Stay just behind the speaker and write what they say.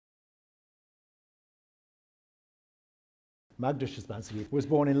Magda Szubanski was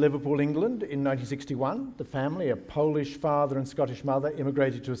born in Liverpool, England in 1961. The family, a Polish father and Scottish mother,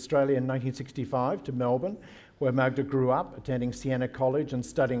 immigrated to Australia in 1965 to Melbourne, where Magda grew up, attending Siena College and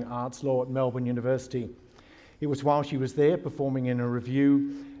studying arts law at Melbourne University. It was while she was there, performing in a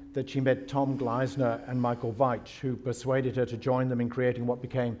review, that she met Tom Gleisner and Michael Veitch, who persuaded her to join them in creating what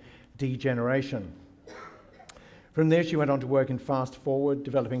became D-Generation. From there, she went on to work in Fast Forward,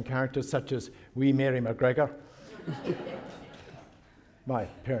 developing characters such as Wee Mary McGregor. My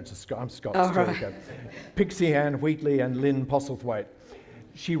parents are I'm Scots, oh, right. Pixie Ann Wheatley and Lynn Postlethwaite.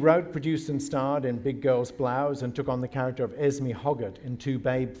 She wrote, produced and starred in Big Girl's Blouse and took on the character of Esme Hoggett in 2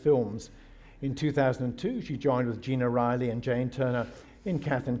 Babe films. In 2002, she joined with Gina Riley and Jane Turner in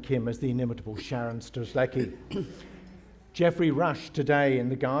Kath and Kim as the inimitable Sharon Strzelecki. Geoffrey Rush today in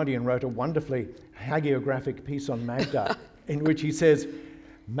The Guardian wrote a wonderfully hagiographic piece on Magda in which he says,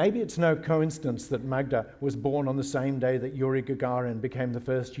 maybe it's no coincidence that Magda was born on the same day that Yuri Gagarin became the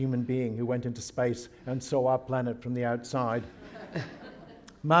first human being who went into space and saw our planet from the outside.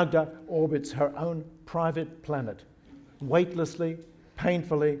 Magda orbits her own private planet, weightlessly,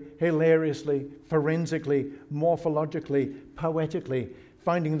 painfully, hilariously, forensically, morphologically, poetically,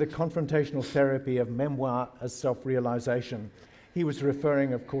 finding the confrontational therapy of memoir as self-realization. He was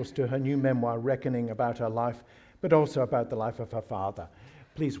referring, of course, to her new memoir, Reckoning, about her life, but also about the life of her father.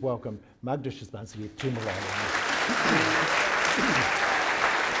 Please welcome Magda Szubanski to Millennium.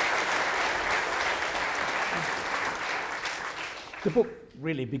 The book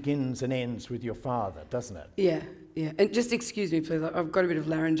really begins and ends with your father, doesn't it? Yeah. And just excuse me, please. I've got a bit of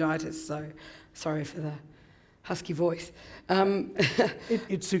laryngitis, so sorry for the husky voice.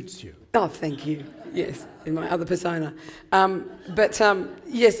 It suits you. Oh, thank you. Yes, in my other persona.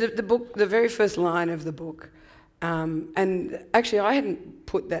 Yes, the book, the very first line of the book, and actually I hadn't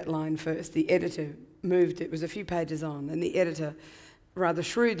put that line first. The editor moved it was a few pages on, and the editor rather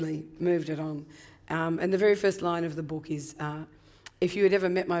shrewdly moved it on. And the very first line of the book is, if you had ever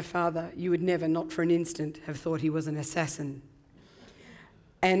met my father, you would never, not for an instant, have thought he was an assassin.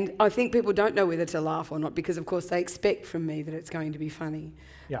 And I think people don't know whether to laugh or not because, of course, they expect from me that it's going to be funny.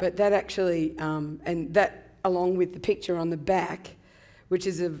 Yeah. But that actually, and that along with the picture on the back, which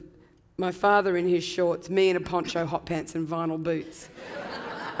is of my father in his shorts, me in a poncho, hot pants and vinyl boots,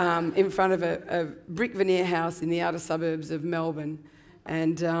 in front of a brick veneer house in the outer suburbs of Melbourne.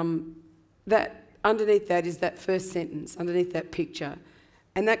 And that underneath that is that first sentence, underneath that picture.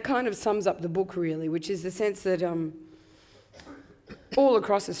 And that kind of sums up the book, really, which is the sense that all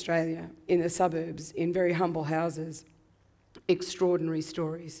across Australia, in the suburbs, in very humble houses, extraordinary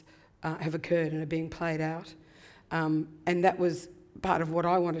stories have occurred and are being played out. And that was part of what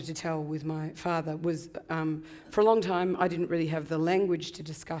I wanted to tell with my father was, for a long time, I didn't really have the language to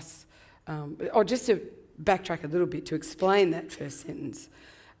discuss, or just to backtrack a little bit to explain that first sentence.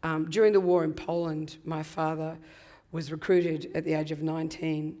 During the war in Poland, my father was recruited at the age of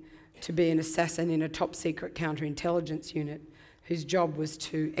 19 to be an assassin in a top-secret counterintelligence unit whose job was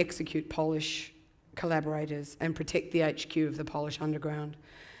to execute Polish collaborators and protect the HQ of the Polish underground.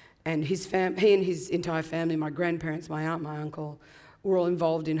 And he and his entire family, my grandparents, my aunt, my uncle, were all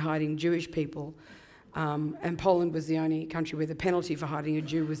involved in hiding Jewish people. And Poland was the only country where the penalty for hiding a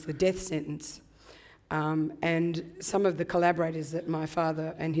Jew was the death sentence. And some of the collaborators that my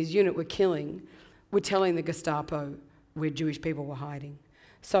father and his unit were killing were telling the Gestapo where Jewish people were hiding.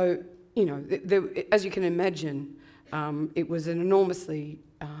 So, you know, as you can imagine, it was an enormously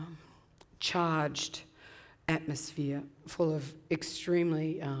charged atmosphere full of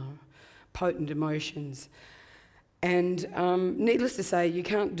extremely potent emotions. And needless to say, you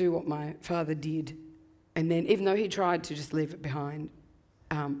can't do what my father did. And then, even though he tried to just leave it behind,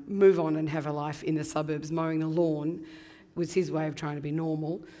 move on and have a life in the suburbs, mowing the lawn was his way of trying to be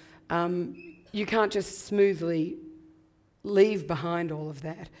normal. You can't just smoothly leave behind all of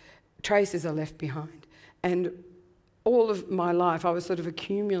that. Traces are left behind. And all of my life, I was sort of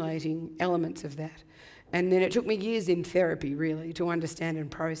accumulating elements of that. And then it took me years in therapy, really, to understand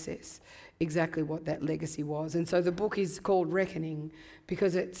and process exactly what that legacy was. And so the book is called Reckoning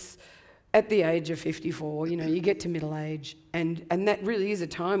because it's at the age of 54, you know, you get to middle age, and that really is a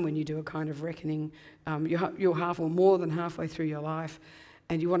time when you do a kind of reckoning. You're half or more than halfway through your life,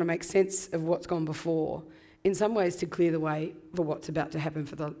 and you want to make sense of what's gone before, in some ways to clear the way for what's about to happen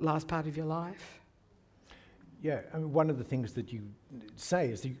for the last part of your life. Yeah, I mean, one of the things that you say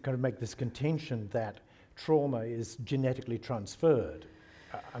is that you kind of make this contention that trauma is genetically transferred.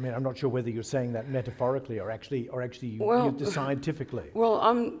 I mean, I'm not sure whether you're saying that metaphorically or actually scientifically. Well,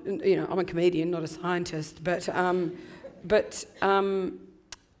 I'm a comedian, not a scientist, but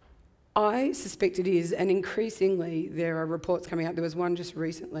I suspect it is, and increasingly there are reports coming out. There was one just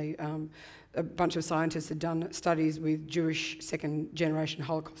recently. A bunch of scientists had done studies with Jewish second-generation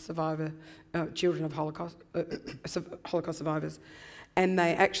Holocaust children of Holocaust survivors, and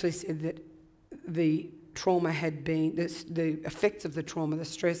they actually said that the trauma had been, the effects of the trauma, the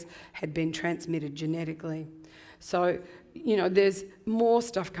stress, had been transmitted genetically. So, there's more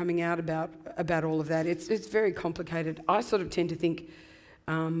stuff coming out about all of that. It's very complicated. I sort of tend to think,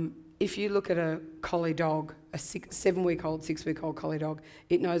 if you look at a collie dog, a 7-week-old, 6-week-old collie dog,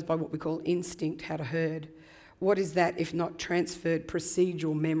 it knows by what we call instinct how to herd. What is that if not transferred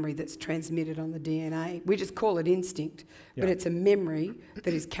procedural memory that's transmitted on the DNA? We just call it instinct, but it's a memory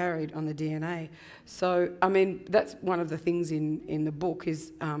that is carried on the DNA. So, that's one of the things in the book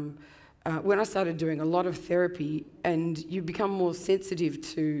is when I started doing a lot of therapy, and you become more sensitive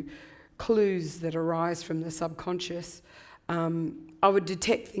to clues that arise from the subconscious, I would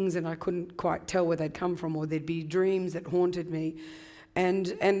detect things and I couldn't quite tell where they'd come from, or there'd be dreams that haunted me.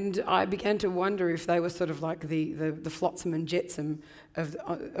 And I began to wonder if they were sort of like the flotsam and jetsam of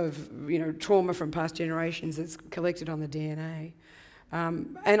trauma from past generations that's collected on the DNA.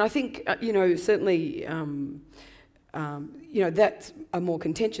 And I think certainly that's a more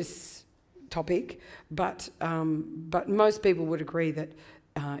contentious topic, but most people would agree that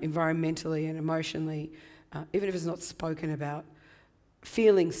environmentally and emotionally, even if it's not spoken about,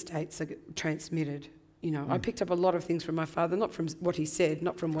 feeling states are transmitted. I picked up a lot of things from my father, not from what he said,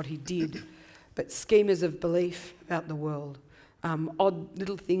 not from what he did, but schemas of belief about the world, odd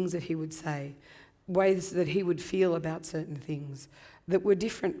little things that he would say, ways that he would feel about certain things that were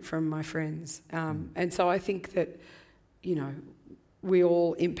different from my friends. And so I think that, we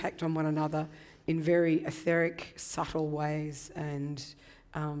all impact on one another in very etheric, subtle ways. And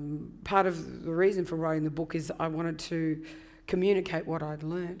part of the reason for writing the book is I wanted to communicate what I'd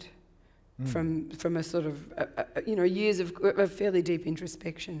learnt from a sort of, years of fairly deep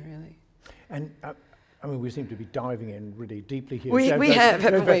introspection, really. And we seem to be diving in really deeply here. We have,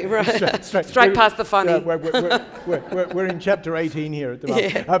 haven't we? Right. Straight past the funny. We're in chapter 18 here at the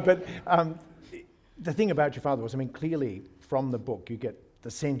moment. Yeah. But the thing about your father was, clearly from the book you get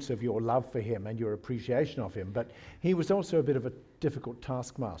the sense of your love for him and your appreciation of him, but he was also a bit of a difficult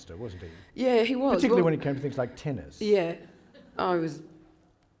taskmaster, wasn't he? Yeah, he was. Particularly when it came to things like tennis. Yeah.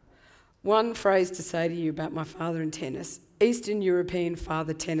 One phrase to say to you about my father in tennis: Eastern European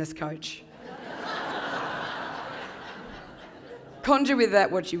father tennis coach. Conjure with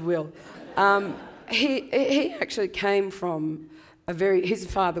that what you will. He actually came from his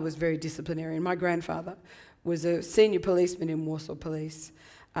father was very disciplinarian. My grandfather was a senior policeman in Warsaw Police,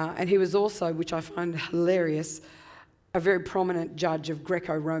 and he was also, which I find hilarious, a very prominent judge of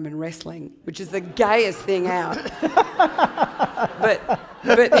Greco-Roman wrestling, which is the gayest thing out.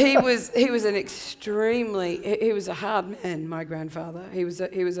 But he was an extremely, he was a hard man, my grandfather. He was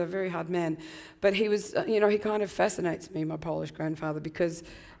a very hard man, but he was, he kind of fascinates me, my Polish grandfather, because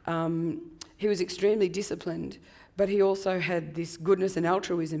he was extremely disciplined, but he also had this goodness and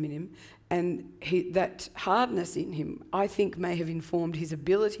altruism in him, and that hardness in him, I think, may have informed his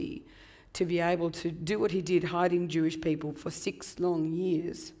ability to be able to do what he did, hiding Jewish people for 6 long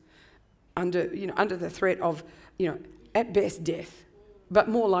years under the threat of, at best death, but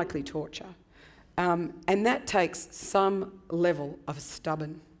more likely torture. And that takes some level of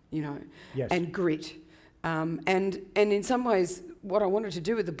stubborn, yes, and grit. And in some ways, what I wanted to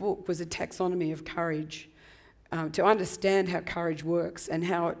do with the book was a taxonomy of courage, to understand how courage works and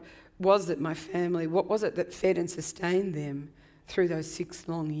how it was that my family, what was it that fed and sustained them through those 6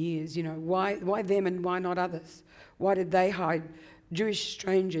 long years? Why them and why not others? Why did they hide Jewish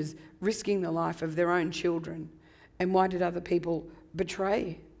strangers risking the life of their own children? And why did other people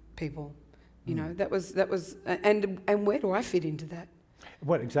betray people? That was, and where do I fit into that?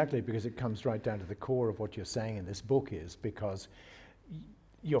 Well, exactly, because it comes right down to the core of what you're saying in this book is because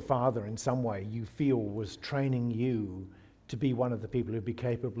your father, in some way, you feel was training you to be one of the people who'd be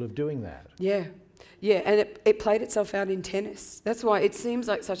capable of doing that. Yeah, and it played itself out in tennis. That's why it seems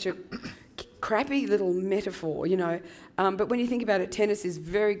like such a crappy little metaphor, but when you think about it, tennis is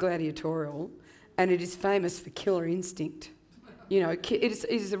very gladiatorial, and it is famous for killer instinct. It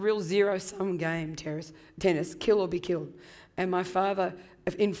is a real zero-sum game, tennis, kill or be killed. And my father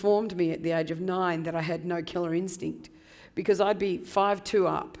informed me at the age of 9 that I had no killer instinct, because I'd be 5-2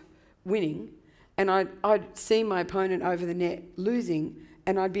 up, winning, and I'd see my opponent over the net losing,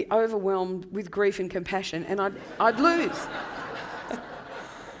 and I'd be overwhelmed with grief and compassion, and I'd lose.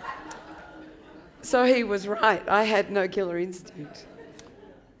 So he was right. I had no killer instinct.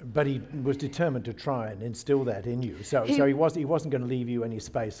 But he was determined to try and instill that in you. So he wasn't going to leave you any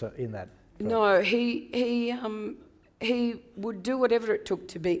space in that. No, he would do whatever it took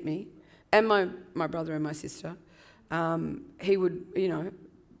to beat me, and my brother and my sister. He would,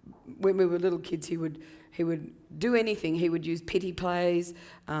 when we were little kids, he would do anything. He would use pity plays.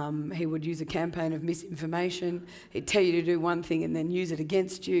 He would use a campaign of misinformation. He'd tell you to do one thing and then use it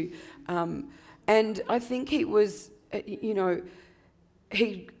against you. And I think he was,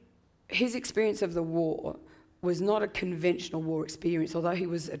 his experience of the war was not a conventional war experience, although he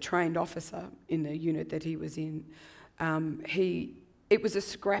was a trained officer in the unit that he was in. It was a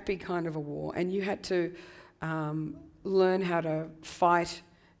scrappy kind of a war, and you had to learn how to fight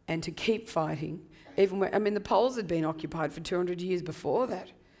and to keep fighting. Even when, the Poles had been occupied for 200 years before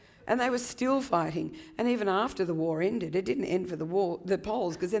that, and they were still fighting. And even after the war ended, it didn't end for the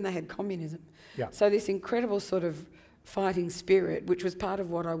Poles, because then they had communism. Yeah. So this incredible sort of fighting spirit, which was part of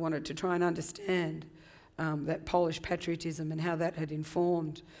what I wanted to try and understand, that Polish patriotism and how that had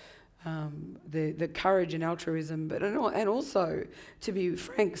informed the courage and altruism, and also, to be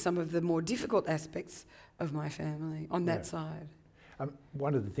frank, some of the more difficult aspects of my family on that side.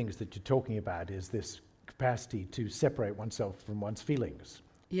 One of the things that you're talking about is this capacity to separate oneself from one's feelings.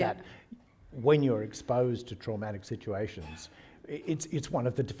 Yeah. That when you're exposed to traumatic situations, it's one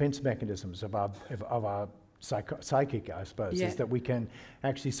of the defense mechanisms of our psychic, I suppose, is that we can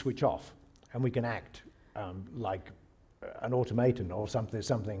actually switch off and we can act like an automaton or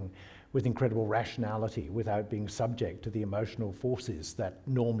something with incredible rationality without being subject to the emotional forces that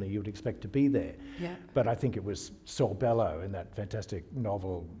normally you would expect to be there. Yeah. But I think it was Saul Bellow in that fantastic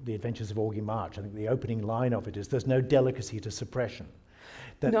novel, The Adventures of Augie March. I think the opening line of it is, there's no delicacy to suppression.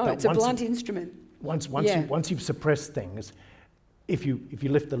 It's a blunt instrument. Once you've suppressed things, if you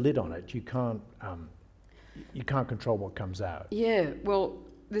lift the lid on it, you can't control what comes out. Yeah, well,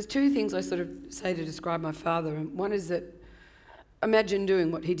 there's two things I sort of say to describe my father, and one is that imagine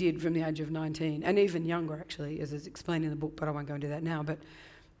doing what he did from the age of 19, and even younger actually, as is explained in the book, but I won't go into that now, but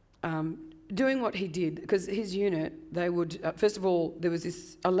doing what he did, because his unit, they would, first of all, there was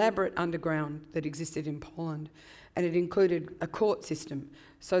this elaborate underground that existed in Poland, and it included a court system.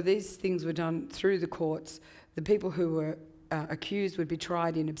 So these things were done through the courts. The people who were accused would be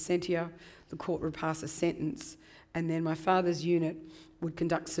tried in absentia, the court would pass a sentence, and then my father's unit would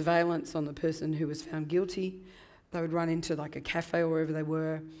conduct surveillance on the person who was found guilty. They would run into like a cafe or wherever they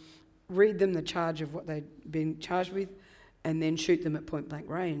were, read them the charge of what they'd been charged with, and then shoot them at point blank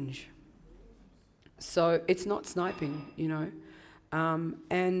range. So it's not sniping,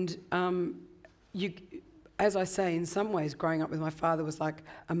 as I say, in some ways, growing up with my father was like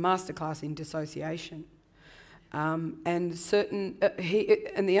a masterclass in dissociation. And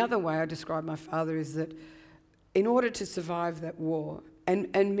the other way I describe my father is that in order to survive that war,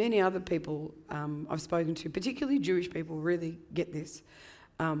 and many other people I've spoken to, particularly Jewish people, really get this,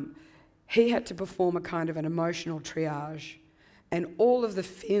 he had to perform a kind of an emotional triage, and all of the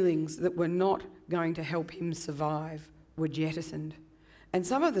feelings that were not going to help him survive were jettisoned. And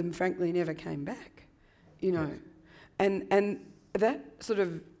some of them, frankly, never came back, Yes. And that sort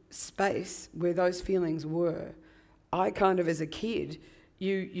of space where those feelings were, I kind of, as a kid,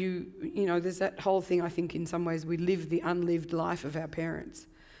 there's that whole thing, I think in some ways we live the unlived life of our parents.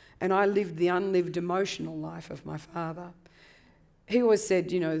 And I lived the unlived emotional life of my father. He always said,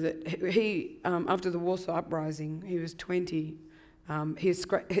 that he, after the Warsaw Uprising, he was 20, he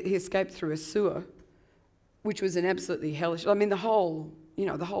escaped through a sewer, which was an absolutely hellish, the whole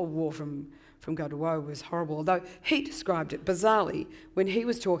war from go to woe was horrible. Although he described it bizarrely, when he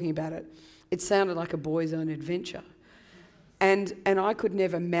was talking about it, it sounded like a boy's own adventure. And I could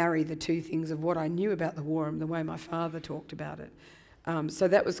never marry the two things of what I knew about the war and the way my father talked about it. So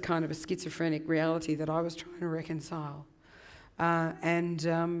that was kind of a schizophrenic reality that I was trying to reconcile.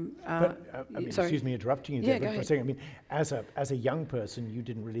 Excuse me interrupting you there, but for a second, as a young person, you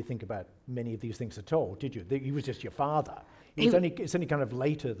didn't really think about many of these things at all, did you? He was just your father. It's only kind of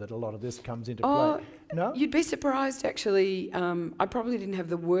later that a lot of this comes into play. No? You'd be surprised, actually. I probably didn't have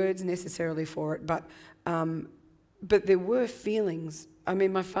the words necessarily for it, but there were feelings.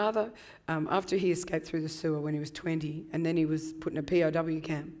 My father, after he escaped through the sewer when he was 20, and then he was put in a POW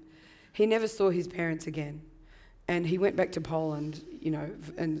camp, he never saw his parents again. And he went back to Poland,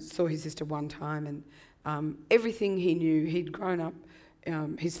 and saw his sister one time, and everything he knew, he'd grown up,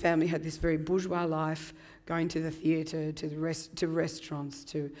 his family had this very bourgeois life, going to the theatre, to restaurants,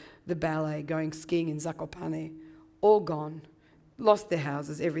 to the ballet, going skiing in Zakopane, all gone, lost their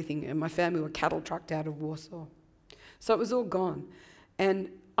houses, everything, and my family were cattle trucked out of Warsaw. So it was all gone. And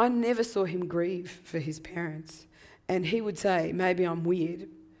I never saw him grieve for his parents. And he would say, maybe I'm weird,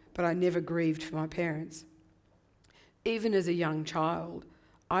 but I never grieved for my parents. Even as a young child,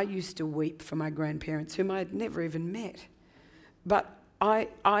 I used to weep for my grandparents, whom I had never even met. But I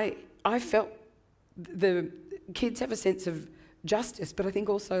felt the kids have a sense of justice, but I think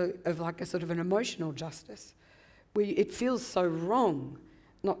also of like a sort of an emotional justice. It feels so wrong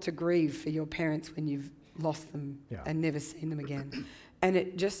not to grieve for your parents when you've lost them and never seen them again. And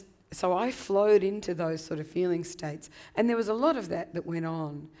it just, so I flowed into those sort of feeling states. And there was a lot of that went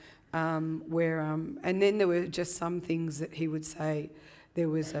on, and then there were just some things that he would say. There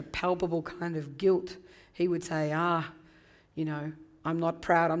was a palpable kind of guilt. He would say, you know, I'm not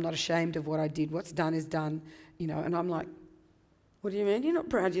proud, I'm not ashamed of what I did. What's done is done, you know. And I'm like, what do you mean? You're not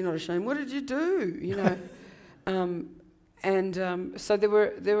proud, you're not ashamed. What did you do? You know. So there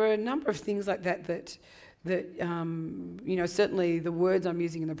were a number of things like that you know, certainly the words I'm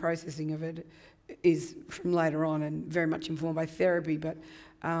using in the processing of it is from later on and very much informed by therapy. But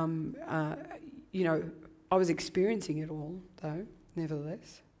you know, I was experiencing it all though,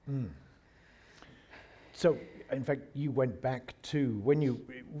 nevertheless. Mm. So, in fact, you went back to, when you,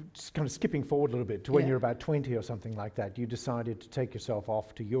 kind of skipping forward a little bit, to when you were about 20 or something like that, you decided to take yourself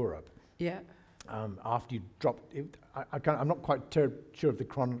off to Europe. Yeah. After you dropped, I'm not quite sure of the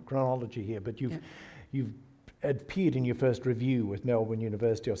chronology here, but you've appeared in your first review with Melbourne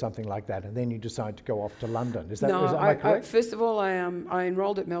University or something like that, and then you decide to go off to London. Is that, am I correct? First of all, I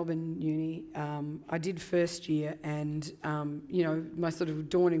enrolled at Melbourne Uni. I did first year, and you know, my sort of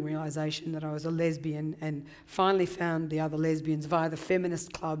dawning realisation that I was a lesbian, and finally found the other lesbians via the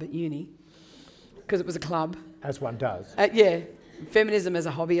feminist club at uni, because it was a club. As one does. Yeah, feminism as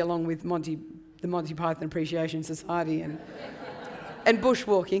a hobby, along with the Monty Python Appreciation Society and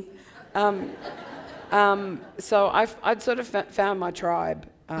bushwalking. So I'd sort of found my tribe.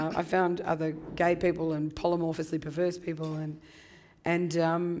 I found other gay people and polymorphously perverse people, and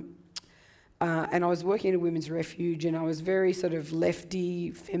I was working in a women's refuge, and I was very sort of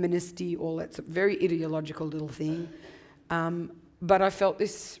lefty, feministy, all that very ideological little thing. But I felt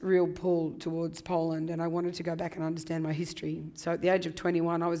this real pull towards Poland, and I wanted to go back and understand my history. So at the age of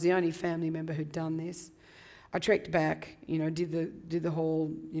 21, I was the only family member who'd done this. I trekked back, you know, did the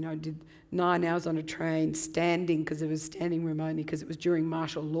whole, you know, did 9 hours on a train, standing, because there was standing room only, because it was during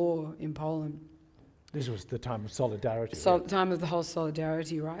martial law in Poland. This was the time of solidarity. Time of the whole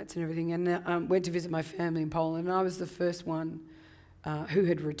solidarity rights and everything, and went to visit my family in Poland, and I was the first one who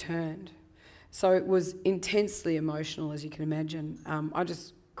had returned. So it was intensely emotional, as you can imagine. I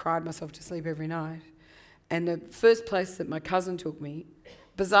just cried myself to sleep every night. And the first place that my cousin took me,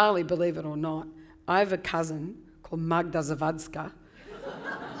 bizarrely, believe it or not, I have a cousin called Magda Szubanski,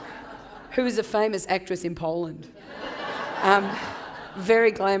 who is a famous actress in Poland.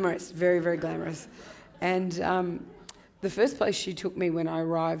 Very glamorous, very, very glamorous. And the first place she took me when I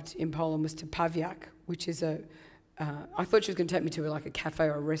arrived in Poland was to Pawiak, which is I thought she was going to take me to like a cafe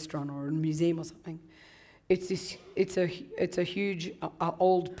or a restaurant or a museum or something. It's a huge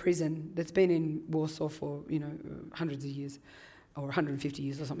old prison that's been in Warsaw for, you know, hundreds of years, or 150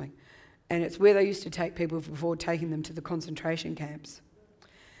 years or something. And it's where they used to take people before taking them to the concentration camps.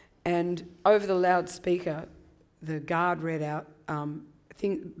 And over the loudspeaker, the guard read out,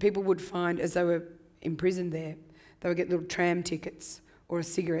 people would find, as they were imprisoned there, they would get little tram tickets or a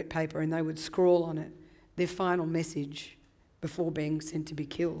cigarette paper, and they would scrawl on it their final message before being sent to be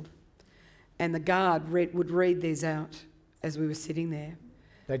killed. And the guard would read these out as we were sitting there.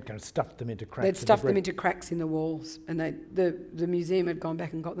 They'd kind of stuffed them into cracks. They'd stuffed them into cracks in the walls, and the museum had gone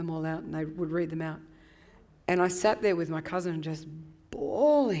back and got them all out, and they would read them out. And I sat there with my cousin just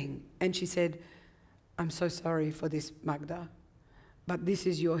bawling, and she said, "I'm so sorry for this, Magda, but this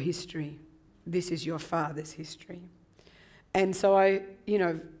is your history. This is your father's history." And so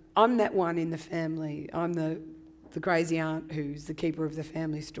I'm that one in the family. I'm the crazy aunt who's the keeper of the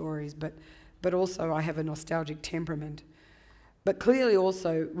family stories, but also I have a nostalgic temperament. But clearly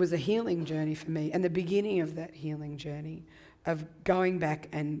also was a healing journey for me, and the beginning of that healing journey of going back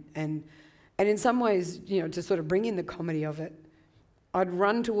and in some ways, you know, to sort of bring in the comedy of it, I'd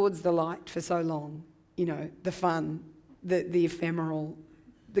run towards the light for so long, you know, the fun, the ephemeral,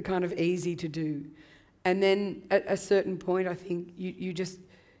 the kind of easy to do. And then at a certain point, I think you just,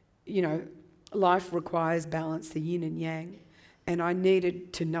 you know, life requires balance, the yin and yang, and I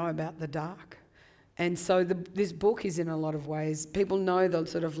needed to know about the dark. And so this book is in a lot of ways, people know the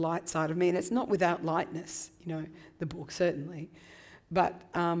sort of light side of me, and it's not without lightness, you know, the book certainly, but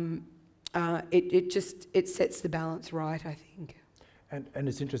it sets the balance right, I think. And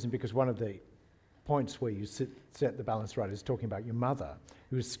it's interesting because one of the points where you set the balance right is talking about your mother,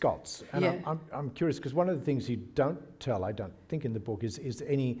 who is Scots. And Yeah. I'm curious, because one of the things you don't tell, I don't think, in the book is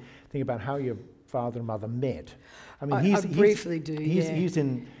anything about how your father and mother met. I mean, I briefly do,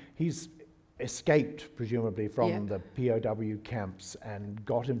 he's escaped, presumably, from Yeah. the POW camps and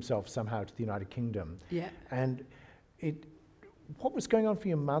got himself somehow to the United Kingdom. Yeah. And what was going on for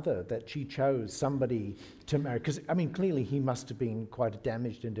your mother that she chose somebody to marry? Because, I mean, clearly he must have been quite a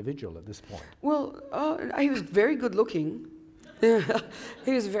damaged individual at this point. Well, he was very good looking.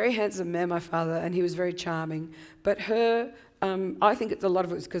 He was a very handsome man, my father, and he was very charming. But I think a lot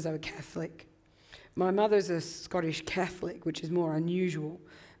of it was because they were Catholic. My mother's a Scottish Catholic, which is more unusual.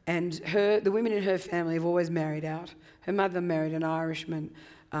 And the women in her family have always married out. Her mother married an Irishman.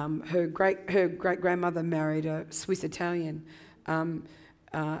 Her great grandmother married a Swiss Italian. My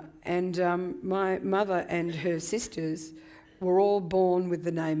mother and her sisters were all born with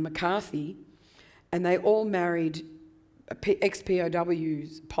the name McCarthy, and they all married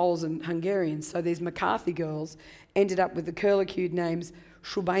ex-POWs, Poles and Hungarians. So these McCarthy girls ended up with the curlicued names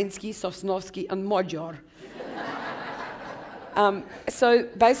Szubanski, Sosnowski and Magyar. So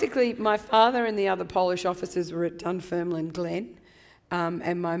basically my father and the other Polish officers were at Dunfermline Glen,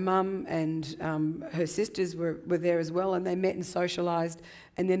 and my mum and her sisters were there as well, and they met and socialised,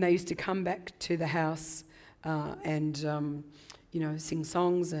 and then they used to come back to the house and sing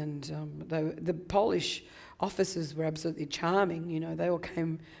songs, and the Polish officers were absolutely charming. They all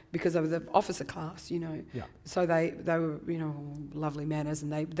came because of the officer class. Yeah. So they were lovely manners,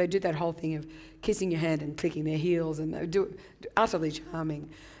 and they did that whole thing of kissing your hand and clicking their heels, and they do utterly charming.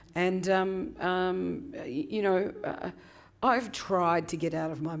 And I've tried to get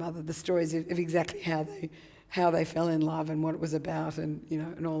out of my mother the stories of exactly how they fell in love and what it was about, and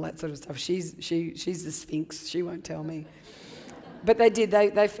and all that sort of stuff. She's the Sphinx. She won't tell me. But they did.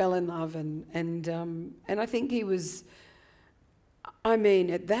 They fell in love, and I think he was. I mean,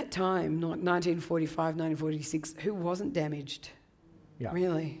 at that time, 1945, 1946, who wasn't damaged? Yeah.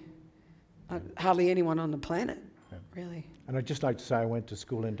 Really, hardly anyone on the planet. Yeah. Really. And I'd just like to say I went to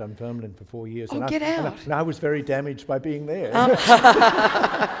school in Dunfermline for 4 years. Oh, get out! And I was very damaged by being there.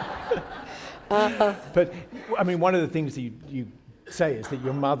 But I mean, one of the things that you say is that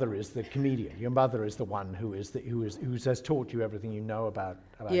your mother is the comedian. Your mother is the one who has taught you everything you know about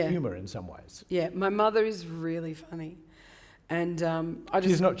humour in some ways. Yeah, my mother is really funny, and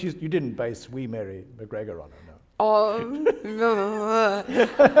You didn't base We Mary McGregor on her, no. Oh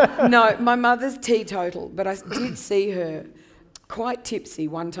no, my mother's teetotal, but I did see her quite tipsy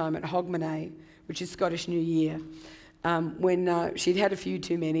one time at Hogmanay, which is Scottish New Year. When she'd had a few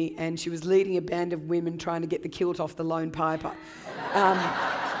too many, and she was leading a band of women trying to get the kilt off the lone piper.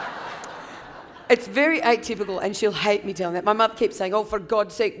 It's very atypical, and she'll hate me telling that. My mother keeps saying, "Oh, for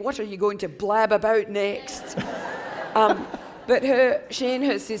God's sake, what are you going to blab about next?" But she and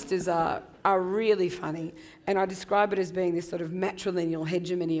her sisters are really funny, and I describe it as being this sort of matrilineal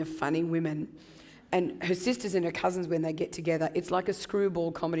hegemony of funny women. And her sisters and her cousins, when they get together, it's like a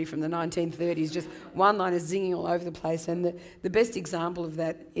screwball comedy from the 1930s, just one-liners zinging all over the place. And the best example of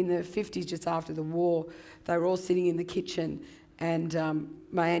that, in the 50s, just after the war, they were all sitting in the kitchen, and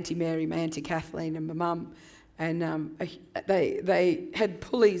my Auntie Mary, my Auntie Kathleen and my mum, and they had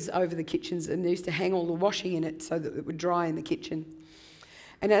pulleys over the kitchens, and they used to hang all the washing in it so that it would dry in the kitchen.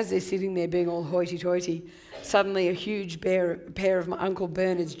 And as they're sitting there being all hoity-toity, suddenly a huge pair of my Uncle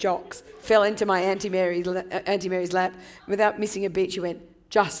Bernard's jocks fell into my Auntie Mary's lap. Without missing a beat, she went,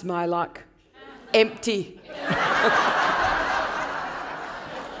 "Just my luck. Empty."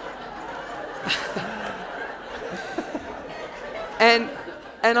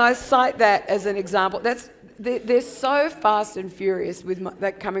 And I cite that as an example. They're so fast and furious with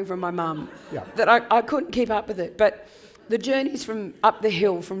that coming from my mum, that I couldn't keep up with it. But the journeys from up the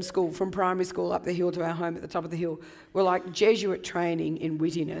hill from school, from primary school up the hill to our home at the top of the hill, were like Jesuit training in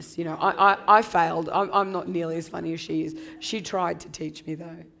wittiness. I failed. I'm not nearly as funny as she is. She tried to teach me,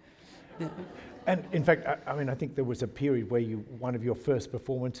 though. Yeah. And in fact, I think there was a period where one of your first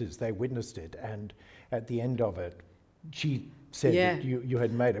performances, they witnessed it, and at the end of it, she said that you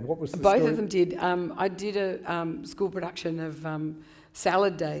had made it. What was the story? Both of them did. I did a school production of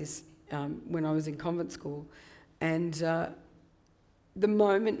Salad Days when I was in convent school. And the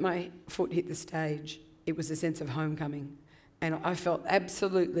moment my foot hit the stage, it was a sense of homecoming. And I felt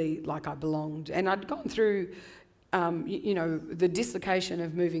absolutely like I belonged. And I'd gone through, the dislocation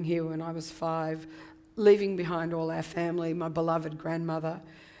of moving here when I was 5, leaving behind all our family, my beloved grandmother.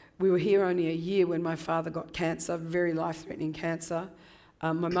 We were here only a year when my father got cancer, very life-threatening cancer.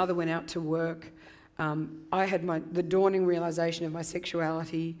 My mother went out to work. I had the dawning realisation of my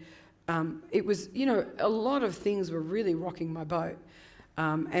sexuality. it was, a lot of things were really rocking my boat.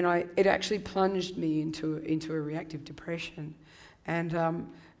 And it actually plunged me into a reactive depression. And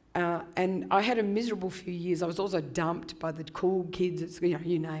I had a miserable few years. I was also dumped by the cool kids at school,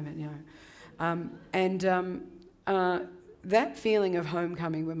 you name it, that feeling of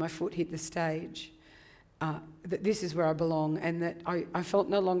homecoming when my foot hit the stage, that this is where I belong, and that I felt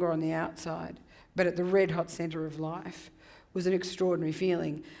no longer on the outside, but at the red-hot centre of life, was an extraordinary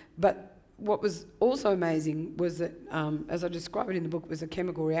feeling. But what was also amazing was that, as I describe it in the book, was a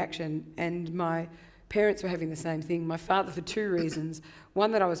chemical reaction, and my parents were having the same thing. My father, for two reasons.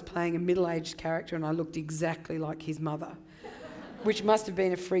 One, that I was playing a middle-aged character and I looked exactly like his mother, which must have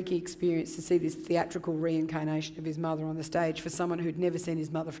been a freaky experience to see this theatrical reincarnation of his mother on the stage for someone who'd never seen his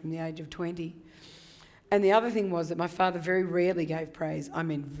mother from the age of 20. And the other thing was that my father very rarely gave praise. I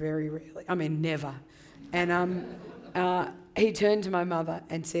mean, very rarely. I mean, never. And he turned to my mother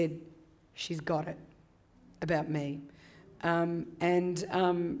and said, "She's got it," about me. And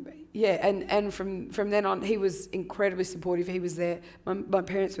from then on, he was incredibly supportive. He was there. My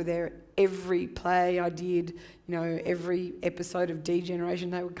parents were there at every play I did, every episode of Degeneration.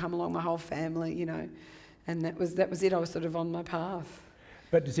 They would come along, my whole family, and that was it. I was sort of on my path.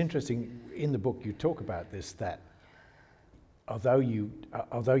 But it's interesting, in the book you talk about this, that although you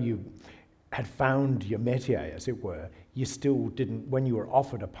had found your métier, as it were, you still didn't, when you were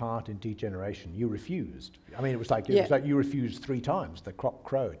offered a part in Degeneration, you refused. I mean, it was like you refused 3 times, the cock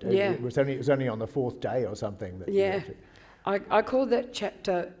crowed. Yeah. It was only on the 4th day or something that you actually... I called that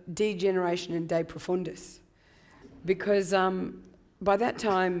chapter Degeneration and De Profundis, because by that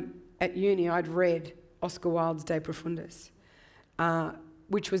time at uni I'd read Oscar Wilde's De Profundis,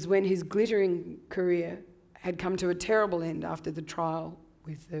 which was when his glittering career had come to a terrible end after the trial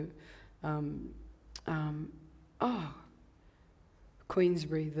with the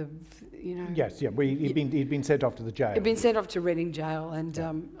Queensbury, Yes, yeah. He'd been sent off to the jail. He'd been sent off to Reading Jail, and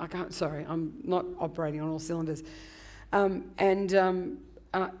I'm not operating on all cylinders.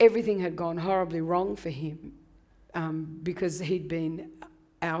 Everything had gone horribly wrong for him because he'd been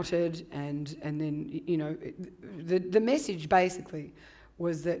outed, and then the message basically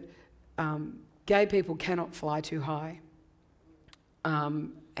was that gay people cannot fly too high.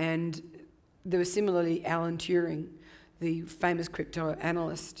 And there was similarly Alan Turing, the famous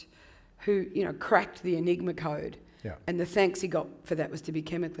crypto-analyst, who cracked the Enigma code, and the thanks he got for that was to be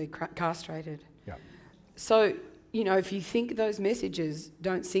chemically castrated. Yeah. So if you think those messages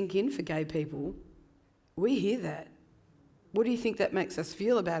don't sink in for gay people, we hear that. What do you think that makes us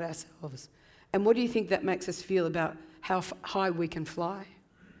feel about ourselves? And what do you think that makes us feel about how high we can fly?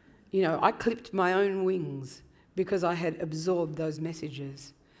 I clipped my own wings because I had absorbed those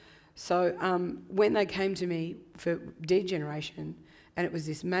messages. So when they came to me for Degeneration, and it was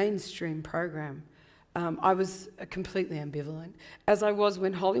this mainstream program, I was completely ambivalent, as I was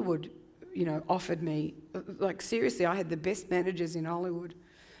when Hollywood, offered me. Like, seriously, I had the best managers in Hollywood.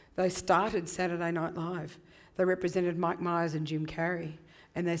 They started Saturday Night Live. They represented Mike Myers and Jim Carrey,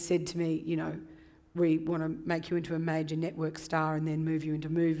 and they said to me, we want to make you into a major network star and then move you into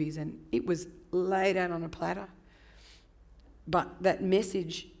movies, and it was laid out on a platter. But that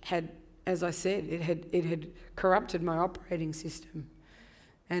message had, as I said, it had corrupted my operating system,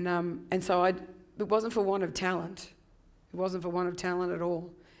 and so it wasn't for want of talent. It wasn't for want of talent at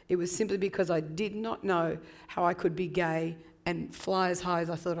all. It was simply because I did not know how I could be gay and fly as high as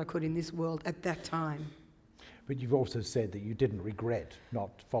I thought I could in this world at that time. But you've also said that you didn't regret not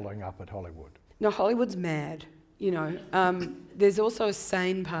following up at Hollywood. No, Hollywood's mad. There's also a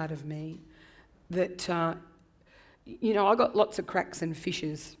sane part of me that. I got lots of cracks and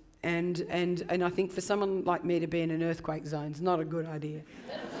fissures, and I think for someone like me to be in an earthquake zone is not a good idea.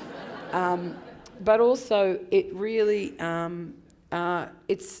 But also, it really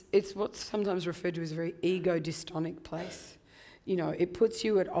it's what's sometimes referred to as a very ego-dystonic place. It puts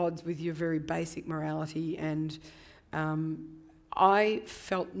you at odds with your very basic morality, and I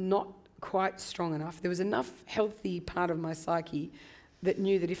felt not quite strong enough. There was enough healthy part of my psyche that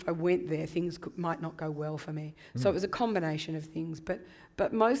knew that if I went there, things might not go well for me. So it was a combination of things, but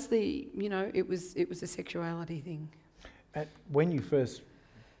mostly, it was a sexuality thing. When you first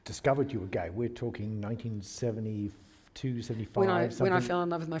discovered you were gay, we're talking 1972, 75, when I fell in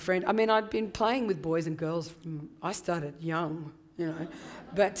love with my friend. I mean, I'd been playing with boys and girls I started young,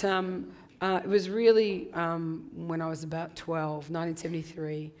 but it was really when I was about 12,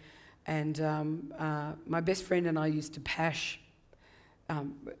 1973, and my best friend and I used to pash.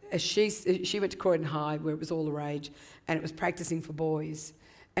 She went to Croydon High, where it was all the rage, and it was practising for boys.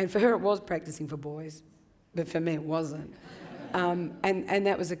 And for her it was practising for boys, but for me it wasn't. And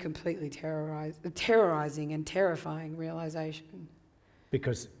that was a completely terrorising and terrifying realisation.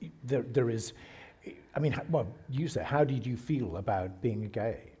 Because there is, I mean, well, you say, how did you feel about being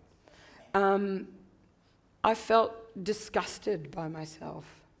gay? I felt disgusted by myself,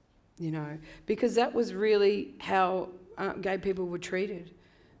 because that was really how gay people were treated.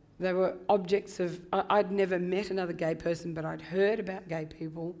 They were objects of... I'd never met another gay person, but I'd heard about gay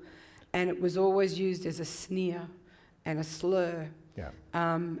people, and it was always used as a sneer and a slur. Yeah.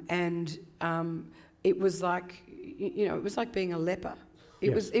 It was like, it was like being a leper.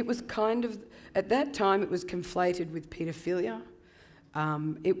 It was kind of... At that time, it was conflated with paedophilia.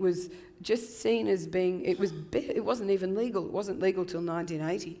 It was just seen as being... It wasn't even legal. It wasn't legal till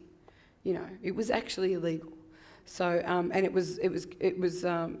 1980. It was actually illegal. So, and it was I think it was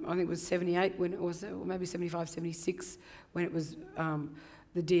 78 when it was, or maybe 75, 76, when it was,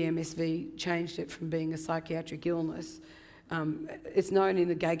 the DMSV changed it from being a psychiatric illness. It's known in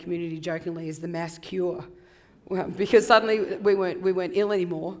the gay community jokingly as the mass cure. Well, because suddenly we weren't ill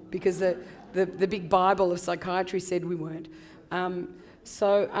anymore, because the big Bible of psychiatry said we weren't. In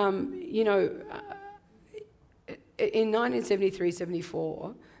 1973,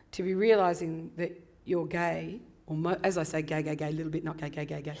 74, to be realising that you're gay, or as I say, gay, a little bit, not gay,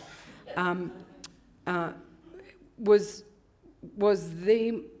 was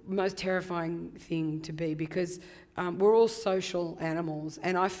the most terrifying thing to be, because we're all social animals,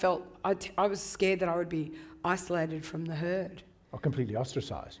 and I felt I was scared that I would be isolated from the herd. Or completely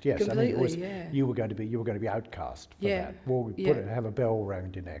ostracised. Yes, completely, I mean, you were going to be outcast for that. Have a bell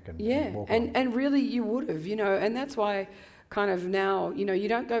round your neck and walk on. And really you would have, and that's why kind of now, you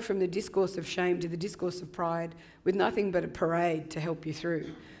don't go from the discourse of shame to the discourse of pride with nothing but a parade to help you through.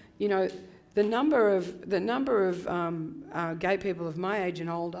 The number of gay people of my age and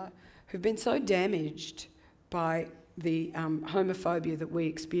older who've been so damaged by the homophobia that we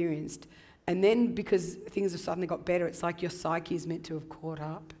experienced, and then because things have suddenly got better, it's like your psyche is meant to have caught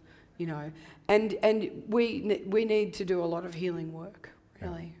up, and we need to do a lot of healing work,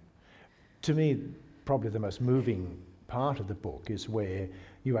 really. Yeah. To me, probably the most moving part of the book is where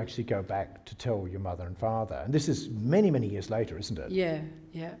you actually go back to tell your mother and father, and this is many, many years later, isn't it? Yeah.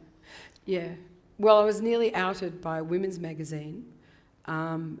 Well, I was nearly outed by a women's magazine,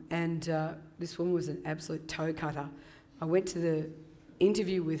 and this woman was an absolute toe cutter. I went to the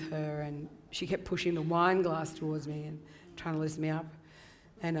interview with her, and she kept pushing the wine glass towards me and trying to loosen me up.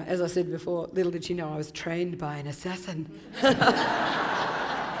 And as I said before, little did she know I was trained by an assassin.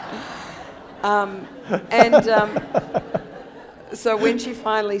 So when she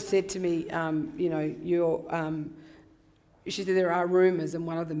finally said to me, she said, there are rumours, and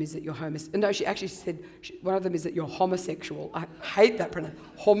one of them is that you're homosexual. No, she actually said, one of them is that you're homosexual. I hate that pronunciation,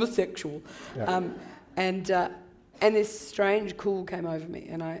 homosexual. Yeah. And this strange cool came over me,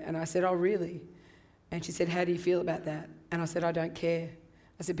 and I said, oh, really? And she said, how do you feel about that? And I said, I don't care.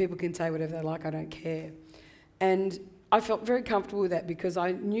 I said, people can say whatever they like, I don't care. And I felt very comfortable with that, because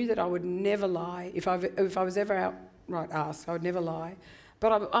I knew that I would never lie. If I was ever outright asked, I would never lie.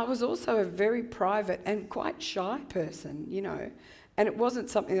 But I was also a very private and quite shy person, and it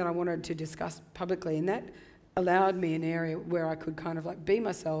wasn't something that I wanted to discuss publicly, and that allowed me an area where I could kind of like be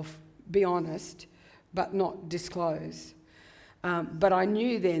myself, be honest, but not disclose. But I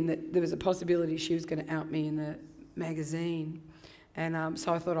knew then that there was a possibility she was going to out me in the magazine, and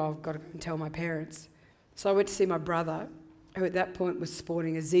so I thought, I've got to go and tell my parents. So I went to see my brother, who at that point was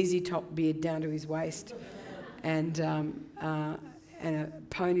sporting a ZZ Top beard down to his waist, and a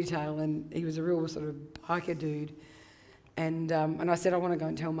ponytail, and he was a real sort of biker dude. And I said, I want to go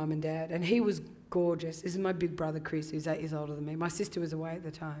and tell Mum and Dad. And he was gorgeous. This is my big brother, Chris, who's 8 years older than me. My sister was away at the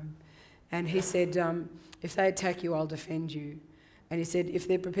time. And he said, if they attack you, I'll defend you. And he said, if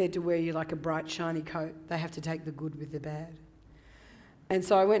they're prepared to wear you like a bright, shiny coat, they have to take the good with the bad. And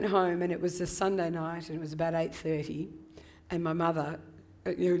so I went home, and it was a Sunday night, and it was about 8:30, and my mother,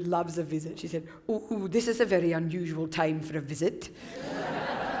 who loves a visit, she said, ooh, this is a very unusual time for a visit.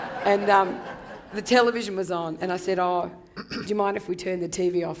 And the television was on, and I said, oh, do you mind if we turn the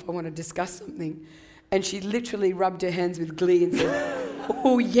TV off? I want to discuss something. And she literally rubbed her hands with glee and said,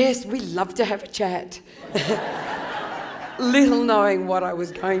 oh, yes, we love to have a chat. Little knowing what I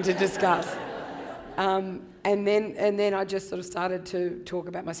was going to discuss. And then I just sort of started to talk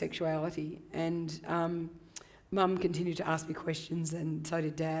about my sexuality, and Mum continued to ask me questions, and so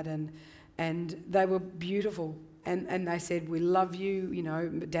did Dad, and they were beautiful. And they said, we love you,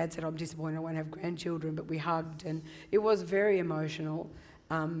 Dad said, I'm disappointed I won't have grandchildren, but we hugged, and it was very emotional,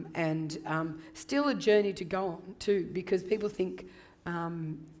 and still a journey to go on too, because people think,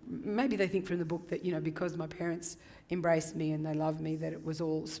 maybe they think from the book that, because my parents embraced me and they loved me, that it was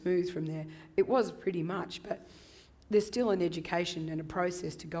all smooth from there. It was pretty much, but there's still an education and a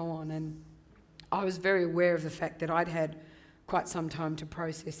process to go on. And I was very aware of the fact that I'd had quite some time to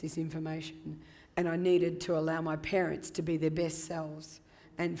process this information, and I needed to allow my parents to be their best selves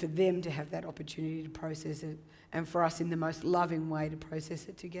and for them to have that opportunity to process it, and for us in the most loving way to process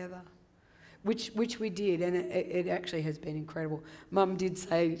it together, which we did, and it actually has been incredible. Mum did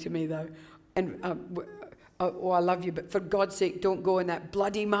say to me though, and oh, I love you, but for God's sake, don't go in that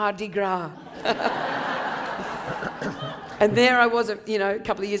bloody Mardi Gras. And there I was, a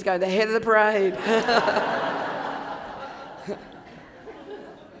couple of years ago, the head of the parade.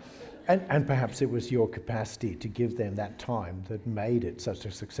 And perhaps it was your capacity to give them that time that made it such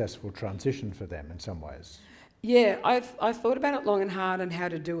a successful transition for them in some ways. Yeah, I thought about it long and hard on how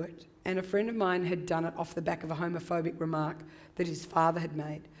to do it. And a friend of mine had done it off the back of a homophobic remark that his father had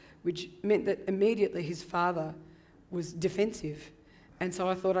made, which meant that immediately his father was defensive. And so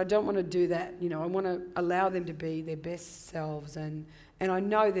I thought, I don't want to do that. I want to allow them to be their best selves. And I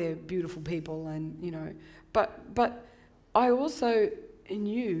know they're beautiful people, and, but I also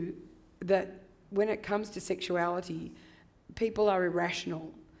knew that when it comes to sexuality, people are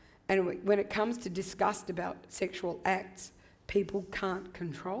irrational. And when it comes to disgust about sexual acts, people can't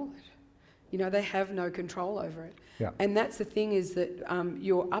control it. They have no control over it. Yeah. And that's the thing, is that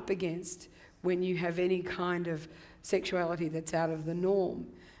you're up against when you have any kind of sexuality that's out of the norm.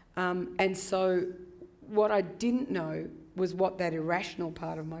 And so what I didn't know was what that irrational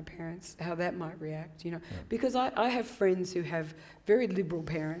part of my parents, how that might react, Yeah. Because I have friends who have very liberal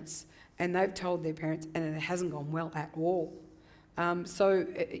parents, and they've told their parents, and it hasn't gone well at all. So,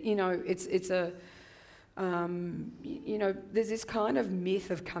 it's a, there's this kind of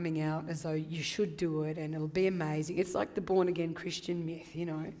myth of coming out as though you should do it and it'll be amazing. It's like the born-again Christian myth,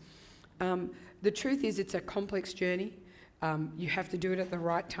 The truth is, it's a complex journey. You have to do it at the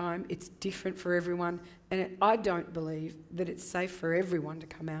right time. It's different for everyone. And I don't believe that it's safe for everyone to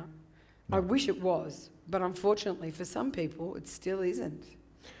come out. No. I wish it was, but unfortunately for some people, it still isn't.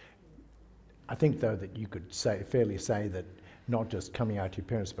 I think, though, that you could fairly say that not just coming out to your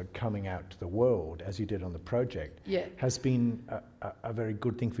parents, but coming out to the world, as you did on the project, has been a very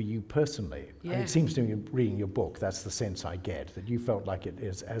good thing for you personally. Yeah. And it seems to me, reading your book, that's the sense I get, that you felt like it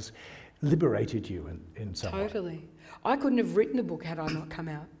has liberated you in some way. Totally. I couldn't have written the book had I not come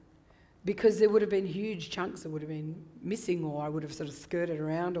out, because there would have been huge chunks that would have been missing, or I would have sort of skirted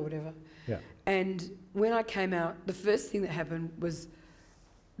around or whatever. Yeah. And when I came out, the first thing that happened was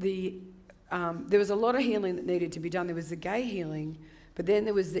there was a lot of healing that needed to be done. There was the gay healing, but then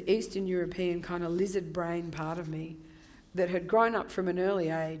there was the Eastern European kind of lizard brain part of me that had grown up from an early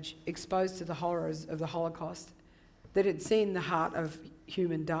age, exposed to the horrors of the Holocaust, that had seen the heart of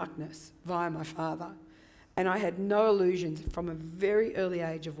human darkness via my father. And I had no illusions from a very early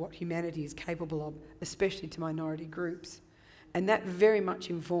age of what humanity is capable of, especially to minority groups. And that very much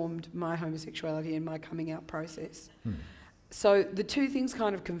informed my homosexuality and my coming out process. So the two things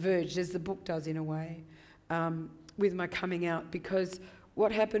kind of converged, as the book does in a way, with my coming out, because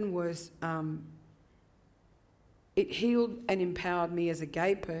what happened was it healed and empowered me as a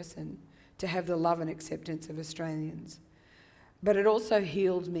gay person to have the love and acceptance of Australians. But it also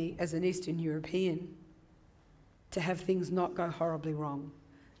healed me as an Eastern European to have things not go horribly wrong,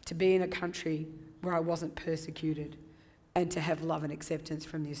 to be in a country where I wasn't persecuted, and to have love and acceptance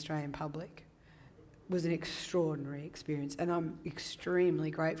from the Australian public. Was an extraordinary experience, and I'm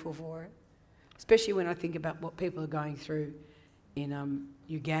extremely grateful for it, especially when I think about what people are going through in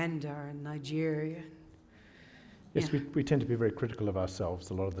Uganda and Nigeria. Yes, we tend to be very critical of ourselves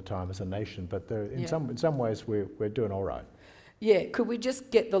a lot of the time as a nation, but in some ways we're doing all right. Yeah, could we just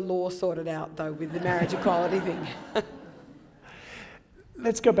get the law sorted out, though, with the marriage equality thing?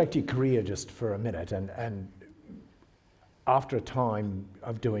 Let's go back to your career just for a minute, and after a time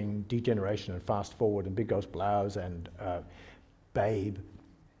of doing Degeneration and Fast Forward and Big Girls Blouse and Babe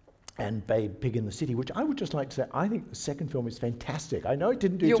and Babe, Pig in the City, which I would just like to say, I think the second film is fantastic. I know it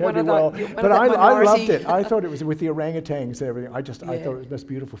didn't do terribly well, but I loved it. I thought it was with the orangutans and everything. I thought it was the most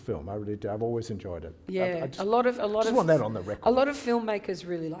beautiful film. I really do. I've always enjoyed it. Yeah, I just want that on the record. A lot of filmmakers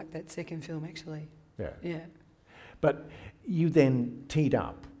really like that second film, actually. Yeah. But you then teed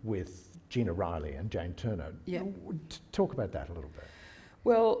up with Gina Riley and Jane Turner. Yeah. Talk about that a little bit.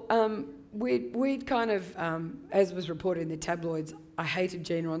 Well, we'd kind of, as was reported in the tabloids, I hated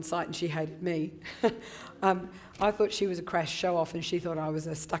Gina on sight and she hated me. I thought she was a crass show-off and she thought I was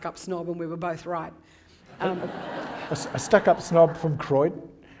a stuck-up snob, and we were both right. A stuck-up snob from Croydon?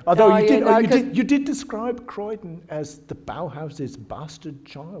 Although Oh, you did describe Croydon as the Bauhaus's bastard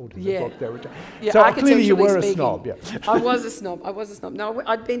child in the book. There. Yeah, So clearly you were architecturally a snob. Yeah. I was a snob. No,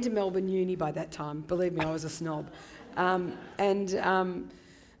 I'd been to Melbourne Uni by that time. Believe me, I was a snob.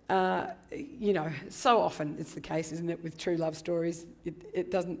 You know, so often it's the case, isn't it, with true love stories?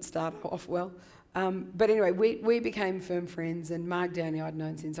 It doesn't start off well. But anyway, we became firm friends, and Mark Downey I'd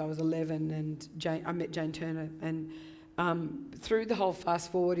known since I was 11, and I met Jane Turner, and through the whole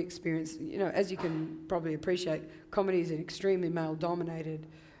fast forward experience, you know, as you can probably appreciate, comedy is an extremely male-dominated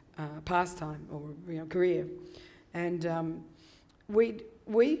pastime or career, and we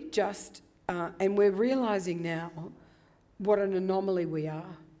just and we're realising now what an anomaly we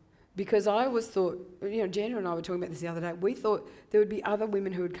are, because I always thought, you know, Jenna and I were talking about this the other day. We thought there would be other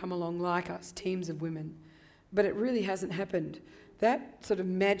women who would come along like us, teams of women, but it really hasn't happened. That sort of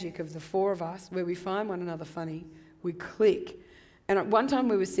magic of the four of us, where we find one another funny. We click. And at one time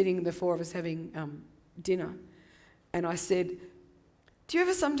we were sitting, the four of us, having dinner, and I said, do you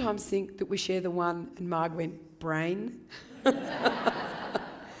ever sometimes think that we share the one? And Marg went, brain.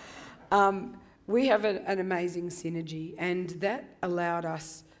 We have an amazing synergy, and that allowed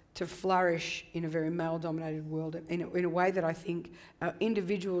us to flourish in a very male-dominated world in a way that I think our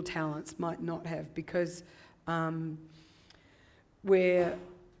individual talents might not have, because we're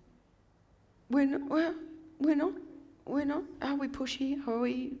not. Are we pushy? Are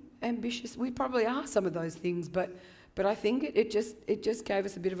we ambitious? We probably are some of those things, but I think it just gave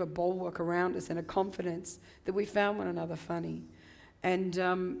us a bit of a bulwark around us and a confidence that we found one another funny. And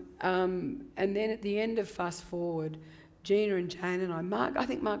then at the end of Fast Forward, Gina and Jane and I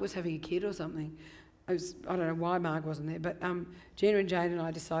think Mark was having a kid or something. I don't know why Mark wasn't there, but Gina and Jane and I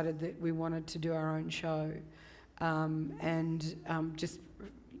decided that we wanted to do our own show, just,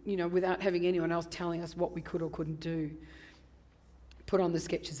 you know, without having anyone else telling us what we could or couldn't do, put on the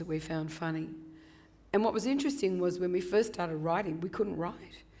sketches that we found funny. And what was interesting was when we first started writing, we couldn't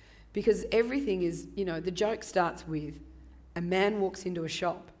write, because everything is, you know, the joke starts with a man walks into a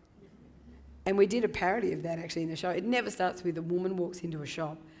shop. And we did a parody of that actually in the show. It never starts with a woman walks into a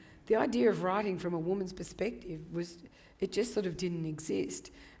shop. The idea of writing from a woman's perspective it just sort of didn't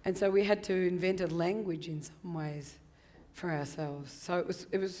exist. And so we had to invent a language in some ways for ourselves. So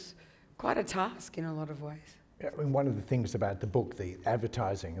it was quite a task in a lot of ways. Yeah, I mean, one of the things about the book, the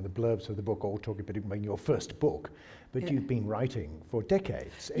advertising and the blurbs of the book all talk about it being your first book, but you've been writing for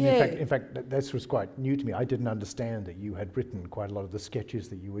decades. And in fact, this was quite new to me. I didn't understand that you had written quite a lot of the sketches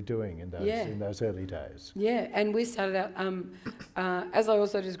that you were doing in those early days. Yeah, and we started out, as I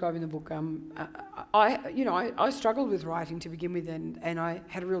also describe in the book, I struggled with writing to begin with, and I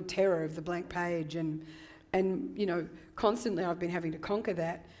had a real terror of the blank page, and you know, constantly I've been having to conquer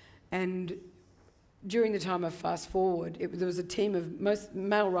that. And during the time of Fast Forward, there was a team of most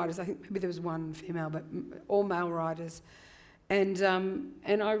male writers. I think maybe there was one female, but all male writers. And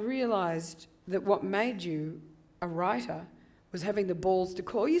I realised that what made you a writer was having the balls to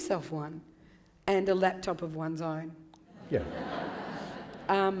call yourself one, and a laptop of one's own. Yeah.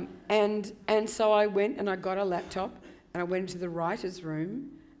 And so I went and I got a laptop, and I went into the writer's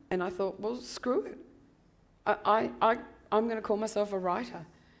room, and I thought, well, screw it. I'm going to call myself a writer.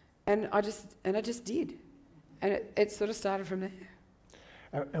 And I just did. And it sort of started from there.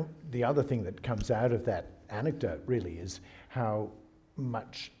 And the other thing that comes out of that anecdote really is how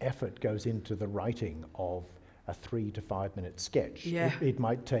much effort goes into the writing of a 3 to 5 minute sketch. Yeah. It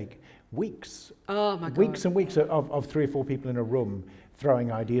might take weeks. Oh my God. Weeks and weeks of 3 or 4 people in a room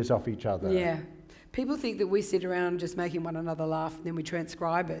throwing ideas off each other. Yeah. People think that we sit around just making one another laugh and then we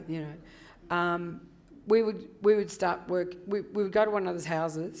transcribe it, you know. We would start work, we would go to one another's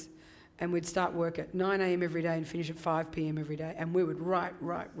houses, and we'd start work at 9 a.m. every day and finish at 5 p.m. every day, and we would write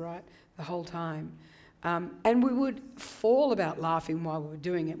the whole time. And we would fall about laughing while we were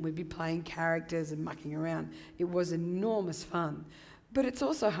doing it. We'd be playing characters and mucking around. It was enormous fun. But it's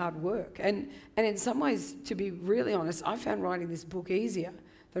also hard work. And in some ways, to be really honest, I found writing this book easier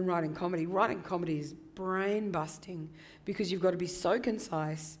than writing comedy. Writing comedy is brain-busting because you've got to be so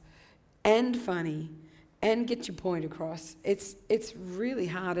concise and funny and get your point across. It's really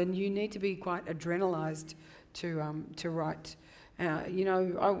hard, and you need to be quite adrenalised to write. You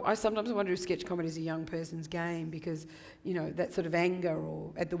know, I sometimes wonder if sketch comedy is a young person's game, because, you know, that sort of anger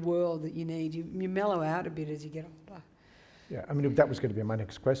or at the world that you need, you mellow out a bit as you get older. Yeah, I mean, that was going to be my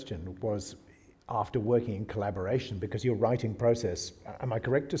next question, was after working in collaboration, because your writing process, am I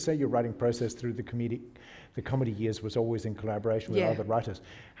correct to say your writing process through the comedy years was always in collaboration with other writers?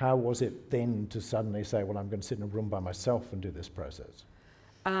 How was it then to suddenly say, well, I'm going to sit in a room by myself and do this process?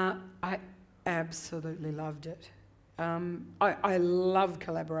 I absolutely loved it. I love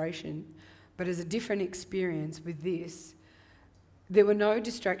collaboration, but as a different experience with this, there were no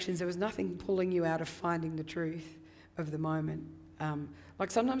distractions. There was nothing pulling you out of finding the truth of the moment.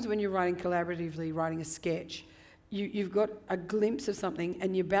 Like sometimes when you're writing collaboratively, writing a sketch, you've got a glimpse of something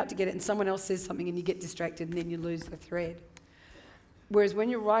and you're about to get it and someone else says something and you get distracted and then you lose the thread. Whereas when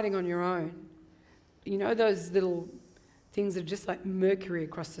you're writing on your own, you know those little things that are just like mercury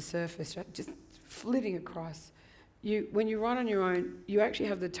across the surface, right? Just flitting across. When you write on your own, you actually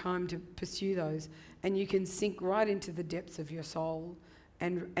have the time to pursue those and you can sink right into the depths of your soul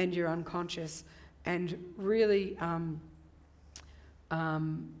and your unconscious and really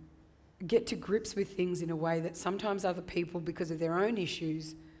get to grips with things in a way that sometimes other people, because of their own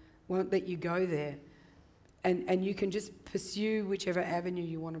issues, won't let you go there. And you can just pursue whichever avenue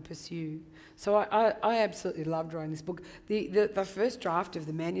you want to pursue. So I absolutely loved writing this book. The first draft of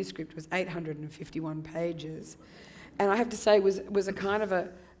the manuscript was 851 pages. And I have to say was a kind of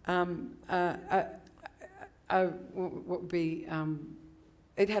what would be...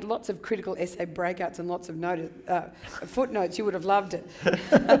 it had lots of critical essay breakouts and lots of footnotes. You would have loved it.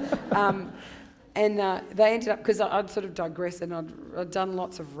 And they ended up, because I'd sort of digressed and I'd done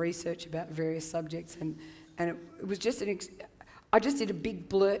lots of research about various subjects and it was just I just did a big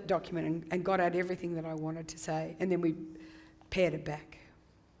blurt document and got out everything that I wanted to say, and then we pared it back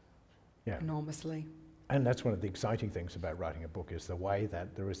enormously. And that's one of the exciting things about writing a book, is the way that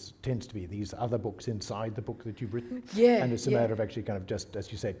tends to be these other books inside the book that you've written. Yeah. And it's a matter of actually kind of just,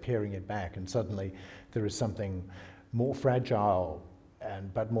 as you say, paring it back, and suddenly there is something more fragile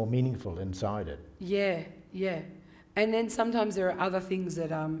but more meaningful inside it. Yeah, yeah. And then sometimes there are other things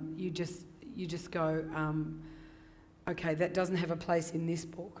that you just go, okay, that doesn't have a place in this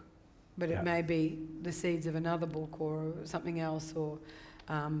book, but it may be the seeds of another book or something else, or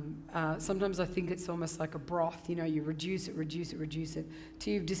sometimes I think it's almost like a broth, you reduce it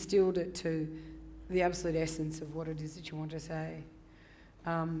till you've distilled it to the absolute essence of what it is that you want to say.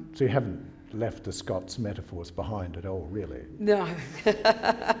 So you haven't left the Scots metaphors behind at all, really? No,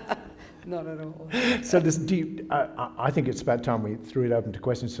 not at all. So I think it's about time we threw it open to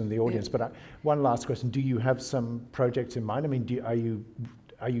questions from the audience, but one last question. Do you have some projects in mind? I mean,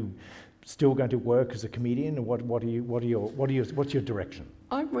 are you still going to work as a comedian, or what's your direction?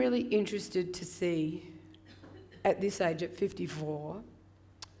 I'm really interested to see, at this age, at 54,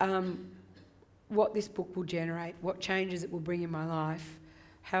 what this book will generate, what changes it will bring in my life,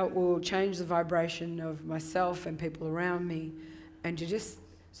 how it will change the vibration of myself and people around me, and to just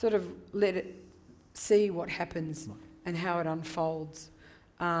sort of let it see what happens and how it unfolds.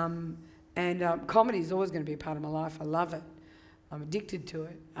 Comedy is always going to be a part of my life. I love it. I'm addicted to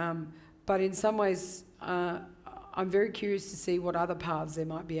it. But in some ways, I'm very curious to see what other paths there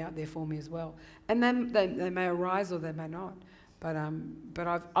might be out there for me as well. And then they may arise or they may not. But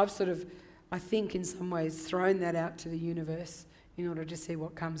I've sort of, I think in some ways, thrown that out to the universe in order to see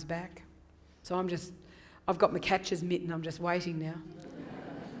what comes back. So I've got my catcher's mitten, I'm just waiting now.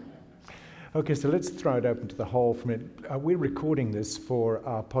 Okay, so let's throw it open to the whole from it. We're recording this for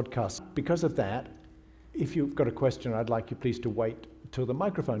our podcast. Because of that, if you've got a question, I'd like you please to wait till the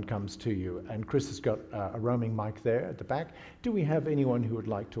microphone comes to you. And Chris has got a roaming mic there at the back. Do we have anyone who would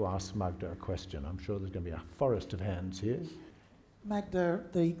like to ask Magda a question? I'm sure there's going to be a forest of hands here. Magda,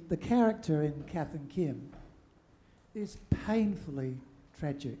 the character in Kath and Kim is painfully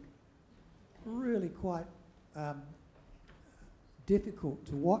tragic, really quite difficult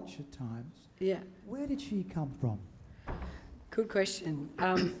to watch at times. Yeah. Where did she come from? Good question.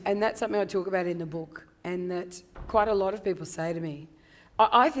 And that's something I talk about in the book, and that quite a lot of people say to me.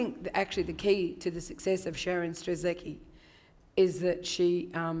 I think that actually the key to the success of Sharon Strzelecki is that she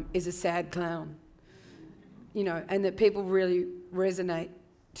is a sad clown, and that people really resonate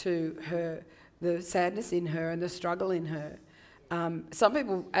to her, the sadness in her and the struggle in her. Some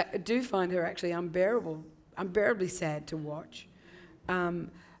people do find her actually unbearably sad to watch.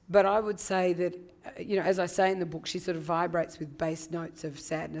 But I would say that, as I say in the book, she sort of vibrates with bass notes of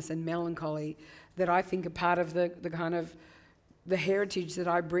sadness and melancholy that I think are part of the kind of the heritage that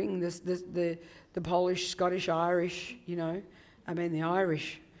I bring, the Polish, Scottish, Irish, I mean the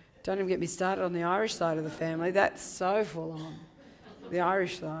Irish. Don't even get me started on the Irish side of the family. That's so full on. The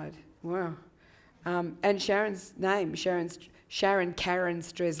Irish side, wow. And Sharon's name, Sharon Karen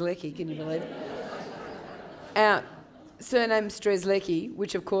Strzelecki, can you believe it? Surname Strzelecki,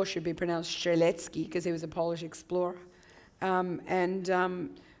 which of course should be pronounced Strzelecki because he was a Polish explorer.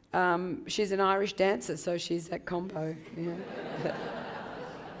 She's an Irish dancer, so she's that combo.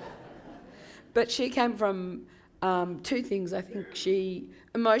 But she came from Two things. I think she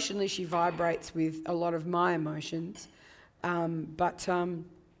vibrates with a lot of my emotions, but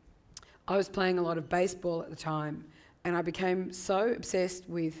I was playing a lot of baseball at the time, and I became so obsessed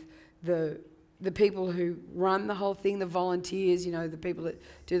with the people who run the whole thing, the volunteers, the people that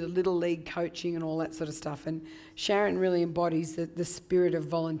do the little league coaching and all that sort of stuff. And Sharon really embodies the spirit of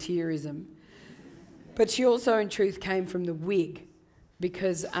volunteerism. But she also, in truth, came from the wig,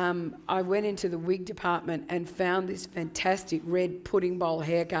 because I went into the wig department and found this fantastic red pudding bowl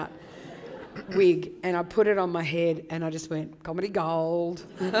haircut wig, and I put it on my head and I just went, comedy gold.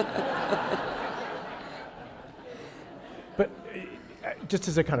 But just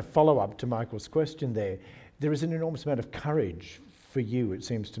as a kind of follow-up to Michael's question there is an enormous amount of courage for you, it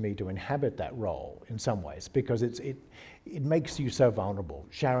seems to me, to inhabit that role in some ways, because it makes you so vulnerable.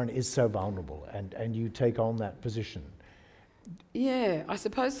 Sharon is so vulnerable, and you take on that position. Yeah, I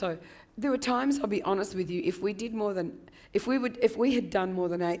suppose so. There were times, I'll be honest with you, if we had done more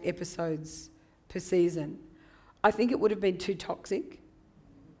than 8 episodes per season, I think it would have been too toxic.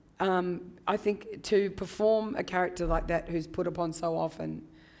 I think to perform a character like that who's put upon so often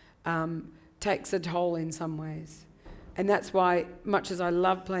takes a toll in some ways. And that's why, much as I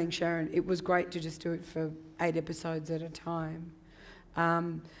love playing Sharon, it was great to just do it for 8 episodes at a time.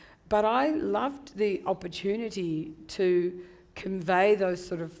 But I loved the opportunity to convey those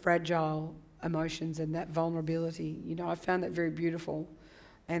sort of fragile emotions and that vulnerability. I found that very beautiful.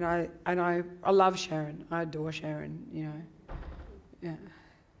 And I love Sharon. I adore Sharon, Yeah.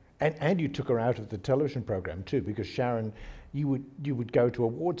 And you took her out of the television program too, because Sharon, you would go to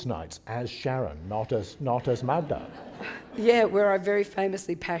awards nights as Sharon, not as Magda. Yeah, where I very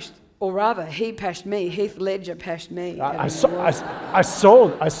famously pashed, or rather, he pashed me. Heath Ledger pashed me. I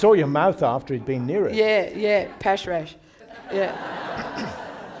saw your mouth after he'd been near it. Yeah, pash rash. Yeah.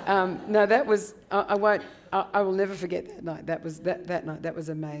 No, that was. I will never forget that night. That was that night. That was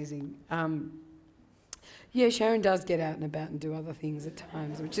amazing. Yeah, Sharon does get out and about and do other things at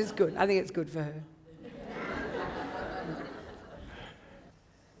times, which is good. I think it's good for her.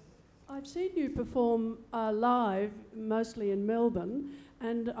 I've seen you perform live, mostly in Melbourne,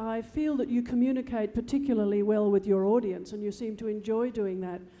 and I feel that you communicate particularly well with your audience, and you seem to enjoy doing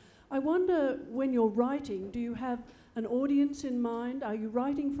that. I wonder, when you're writing, do you have an audience in mind? Are you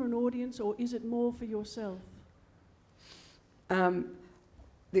writing for an audience, or is it more for yourself?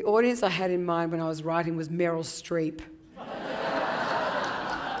 The audience I had in mind when I was writing was Meryl Streep.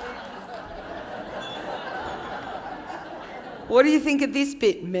 What do you think of this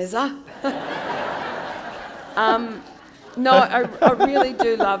bit, Mezza? No, I really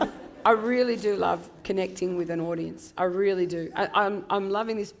do love connecting with an audience. I really do. I'm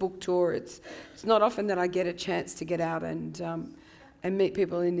loving this book tour. It's not often that I get a chance to get out and meet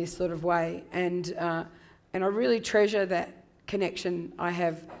people in this sort of way, and I really treasure that connection I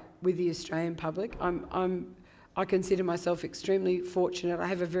have with the Australian public. I consider myself extremely fortunate. I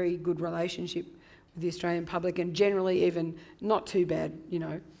have a very good relationship with the Australian public, and generally even not too bad,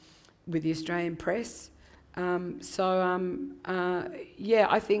 with the Australian press. I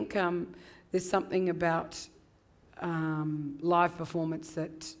think there's something about live performance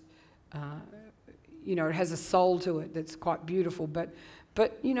that it has a soul to it that's quite beautiful. But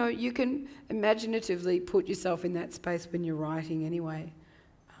you can imaginatively put yourself in that space when you're writing anyway.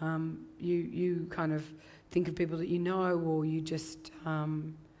 You kind of think of people that you know, or you just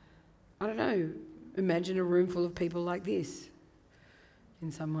imagine a room full of people like this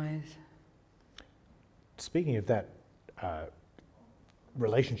in some ways. Speaking of that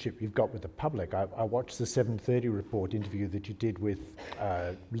relationship you've got with the public, I watched the 7:30 Report interview that you did with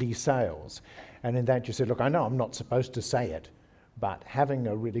Lee Sales, and in that you said, look, I know I'm not supposed to say it, but having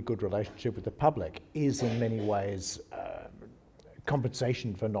a really good relationship with the public is in many ways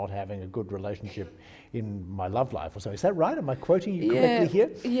compensation for not having a good relationship in my love life or so. Is that right? Am I quoting you correctly here?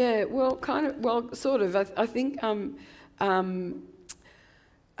 Yeah, sort of. I think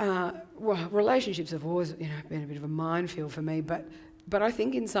relationships have always been a bit of a minefield for me, but I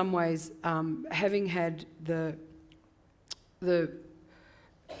think in some ways having had the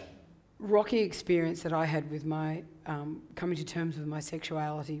rocky experience that I had with my coming to terms with my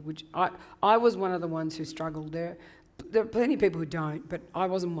sexuality, which I was one of the ones who struggled. There are plenty of people who don't, but I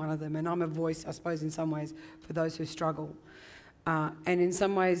wasn't one of them, and I'm a voice, I suppose, in some ways, for those who struggle. And in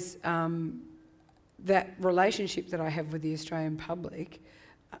some ways, that relationship that I have with the Australian public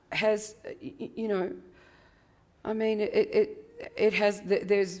has, it has,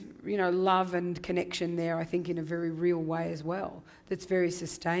 there's love and connection there, I think, in a very real way as well. That's very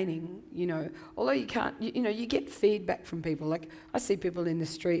sustaining, Although you can't, you get feedback from people. Like, I see people in the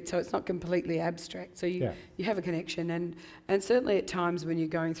street, so it's not completely abstract. So you have a connection. And certainly at times when you're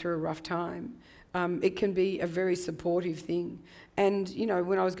going through a rough time, it can be a very supportive thing. And,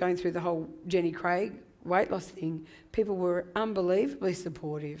 when I was going through the whole Jenny Craig weight loss thing, people were unbelievably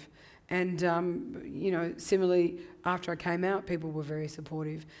supportive. And, similarly, after I came out, people were very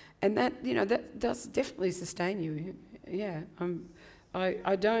supportive. And that, that does definitely sustain you. Yeah.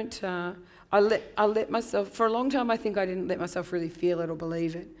 I don't, I let myself, for a long time I think I didn't let myself really feel it or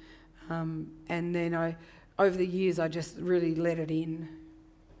believe it. And then over the years, I just really let it in.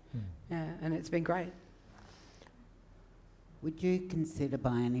 Yeah, and it's been great. Would you consider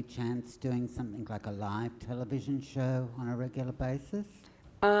by any chance doing something like a live television show on a regular basis?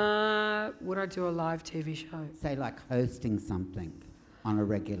 Would I do a live TV show? Say like hosting something on a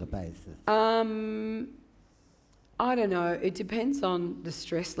regular basis. I don't know. It depends on the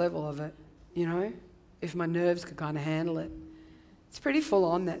stress level of it, if my nerves could kind of handle it. It's pretty full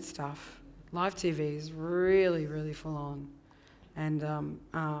on, that stuff. Live TV is really, really full on. And,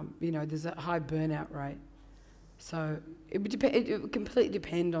 there's a high burnout rate. So it would completely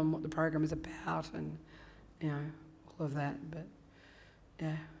depend on what the program is about and, all of that. But,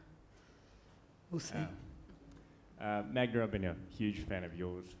 yeah, we'll see. Magda, I've been a huge fan of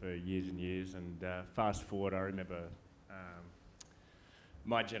yours for years and years, and fast forward, I remember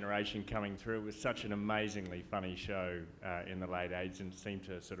my generation coming through. It was such an amazingly funny show in the late 80s and seemed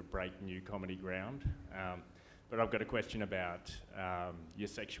to sort of break new comedy ground. But I've got a question about your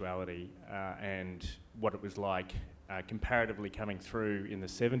sexuality and what it was like comparatively coming through in the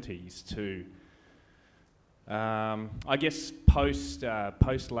 70s to I guess post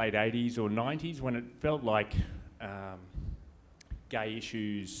late 80s or 90s, when it felt like gay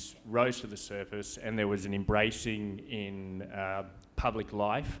issues rose to the surface and there was an embracing in public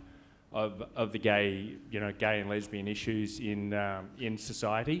life of the gay and lesbian issues in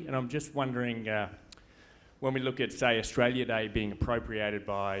society. And I'm just wondering, when we look at, say, Australia Day being appropriated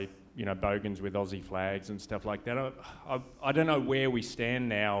by bogans with Aussie flags and stuff like that, I don't know where we stand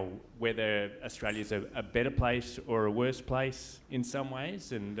now, whether Australia's a better place or a worse place in some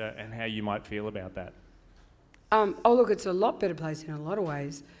ways, and how you might feel about that. Look, it's a lot better place in a lot of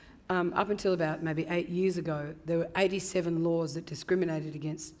ways. Up until about maybe 8 years ago, there were 87 laws that discriminated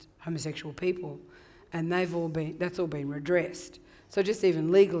against homosexual people, and that's all been redressed. So just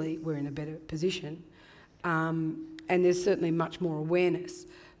even legally, we're in a better position. And there's certainly much more awareness.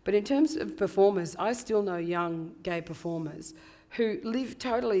 But in terms of performers, I still know young gay performers who live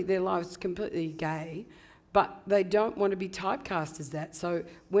totally their lives completely gay, but they don't want to be typecast as that. So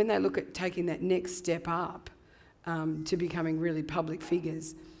when they look at taking that next step up to becoming really public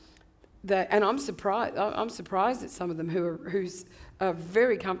figures, and I'm surprised at some of them who are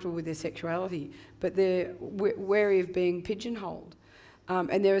very comfortable with their sexuality, but they're wary of being pigeonholed.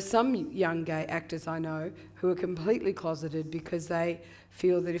 And there are some young gay actors I know who are completely closeted because they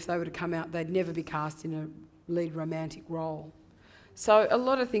feel that if they were to come out, they'd never be cast in a lead romantic role. So a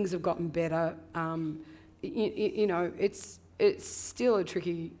lot of things have gotten better. It's still a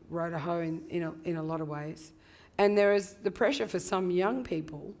tricky road to hoe in a lot of ways. And there is the pressure for some young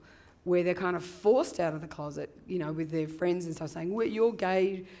people where they're kind of forced out of the closet, with their friends and stuff, saying, well, you're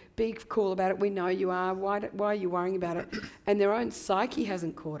gay, be cool about it, we know you are, why are you worrying about it? And their own psyche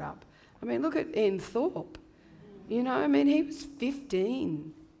hasn't caught up. I mean, look at Ian Thorpe. He was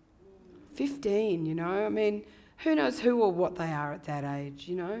 15. 15, I mean, who knows who or what they are at that age,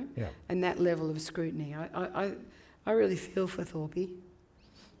 Yeah. And that level of scrutiny. I really feel for Thorpe.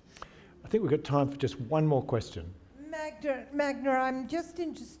 I think we've got time for just one more question. Magda, I'm just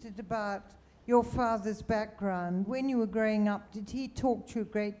interested about your father's background. When you were growing up, did he talk to you a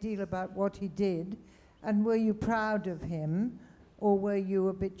great deal about what he did? And were you proud of him? Or were you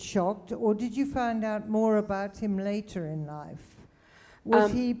a bit shocked? Or did you find out more about him later in life?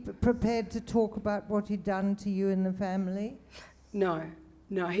 Was he prepared to talk about what he'd done to you and the family? No,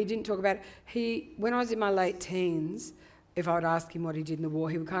 he didn't talk about it. When I was in my late teens, if I would ask him what he did in the war,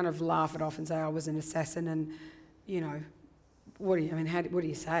 he would kind of laugh it off and say I was an assassin and, what do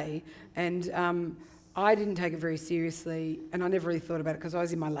you say? And I didn't take it very seriously, and I never really thought about it because I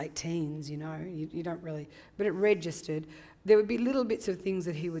was in my late teens, you don't really, but it registered. There would be little bits of things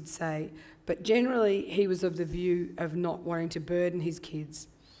that he would say, but generally he was of the view of not wanting to burden his kids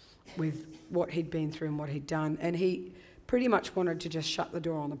with what he'd been through and what he'd done, and he pretty much wanted to just shut the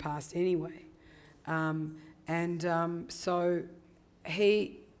door on the past anyway. So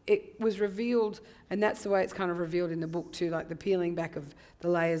it was revealed, and that's the way it's kind of revealed in the book too, like the peeling back of the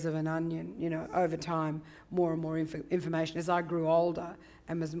layers of an onion, you know, over time, more and more information. As I grew older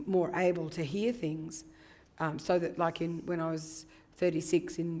and was more able to hear things, so that like when I was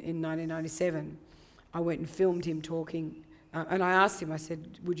 36 in 1997, I went and filmed him talking, and I asked him, I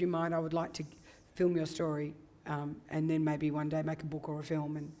said, would you mind, I would like to film your story, and then maybe one day make a book or a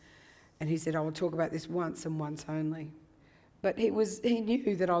film, and he said, I will talk about this once and once only. But he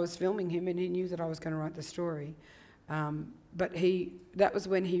knew that I was filming him, and he knew that I was going to write the story. But that was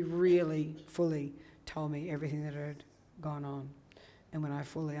when he really fully told me everything that had gone on, and when I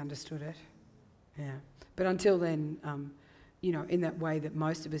fully understood it. Yeah. But until then, you know, in that way that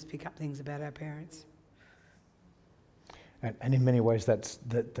most of us pick up things about our parents. And in many ways, that's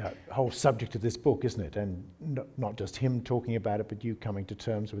the whole subject of this book, isn't it? And not just him talking about it, but you coming to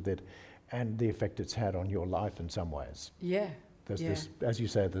terms with it, and the effect it's had on your life in some ways. Yeah. There's this, as you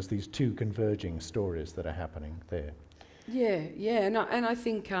say, there's these two converging stories that are happening there. Yeah, and I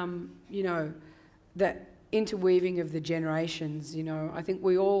think, you know, that interweaving of the generations, you know, I think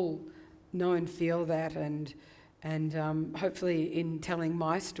we all know and feel that, and hopefully in telling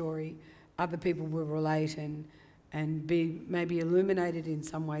my story, other people will relate and be maybe illuminated in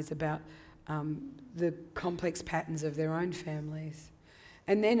some ways about the complex patterns of their own families.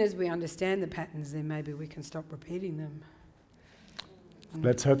 And then as we understand the patterns, then maybe we can stop repeating them.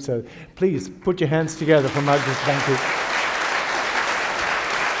 Let's hope so. Please put your hands together for Magda Szubanski.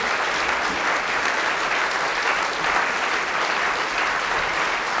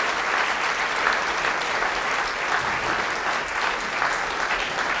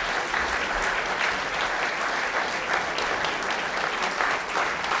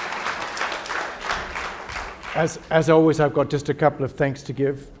 As always, I've got just a couple of thanks to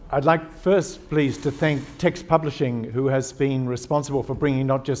give. I'd like first, please, to thank Text Publishing, who has been responsible for bringing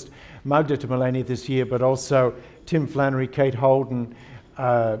not just Magda to Mullaney this year, but also Tim Flannery, Kate Holden,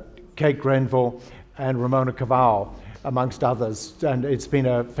 Kate Grenville, and Ramona Caval, amongst others. And it's been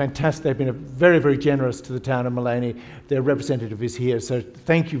a fantastic, they've been very, very generous to the town of Mullaney. Their representative is here, so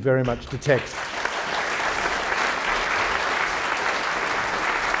thank you very much to Text.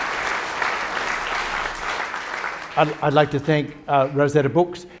 I'd like to thank Rosetta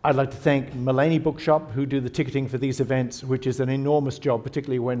Books. I'd like to thank Mullaney Bookshop, who do the ticketing for these events, which is an enormous job,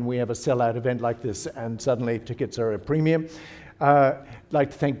 particularly when we have a sellout event like this and suddenly tickets are a premium. I'd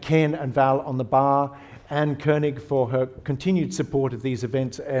like to thank Ken and Val on the bar, Anne Koenig for her continued support of these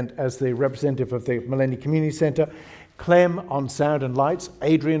events and as the representative of the Mullaney Community Centre, Clem on sound and lights,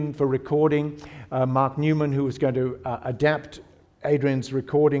 Adrian for recording, Mark Newman, who is going to adapt Adrian's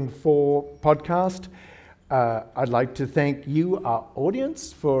recording for podcast. I'd like to thank you, our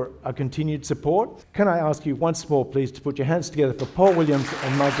audience, for our continued support. Can I ask you once more, please, to put your hands together for Paul Williams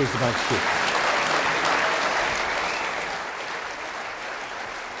and Magda Szubanski.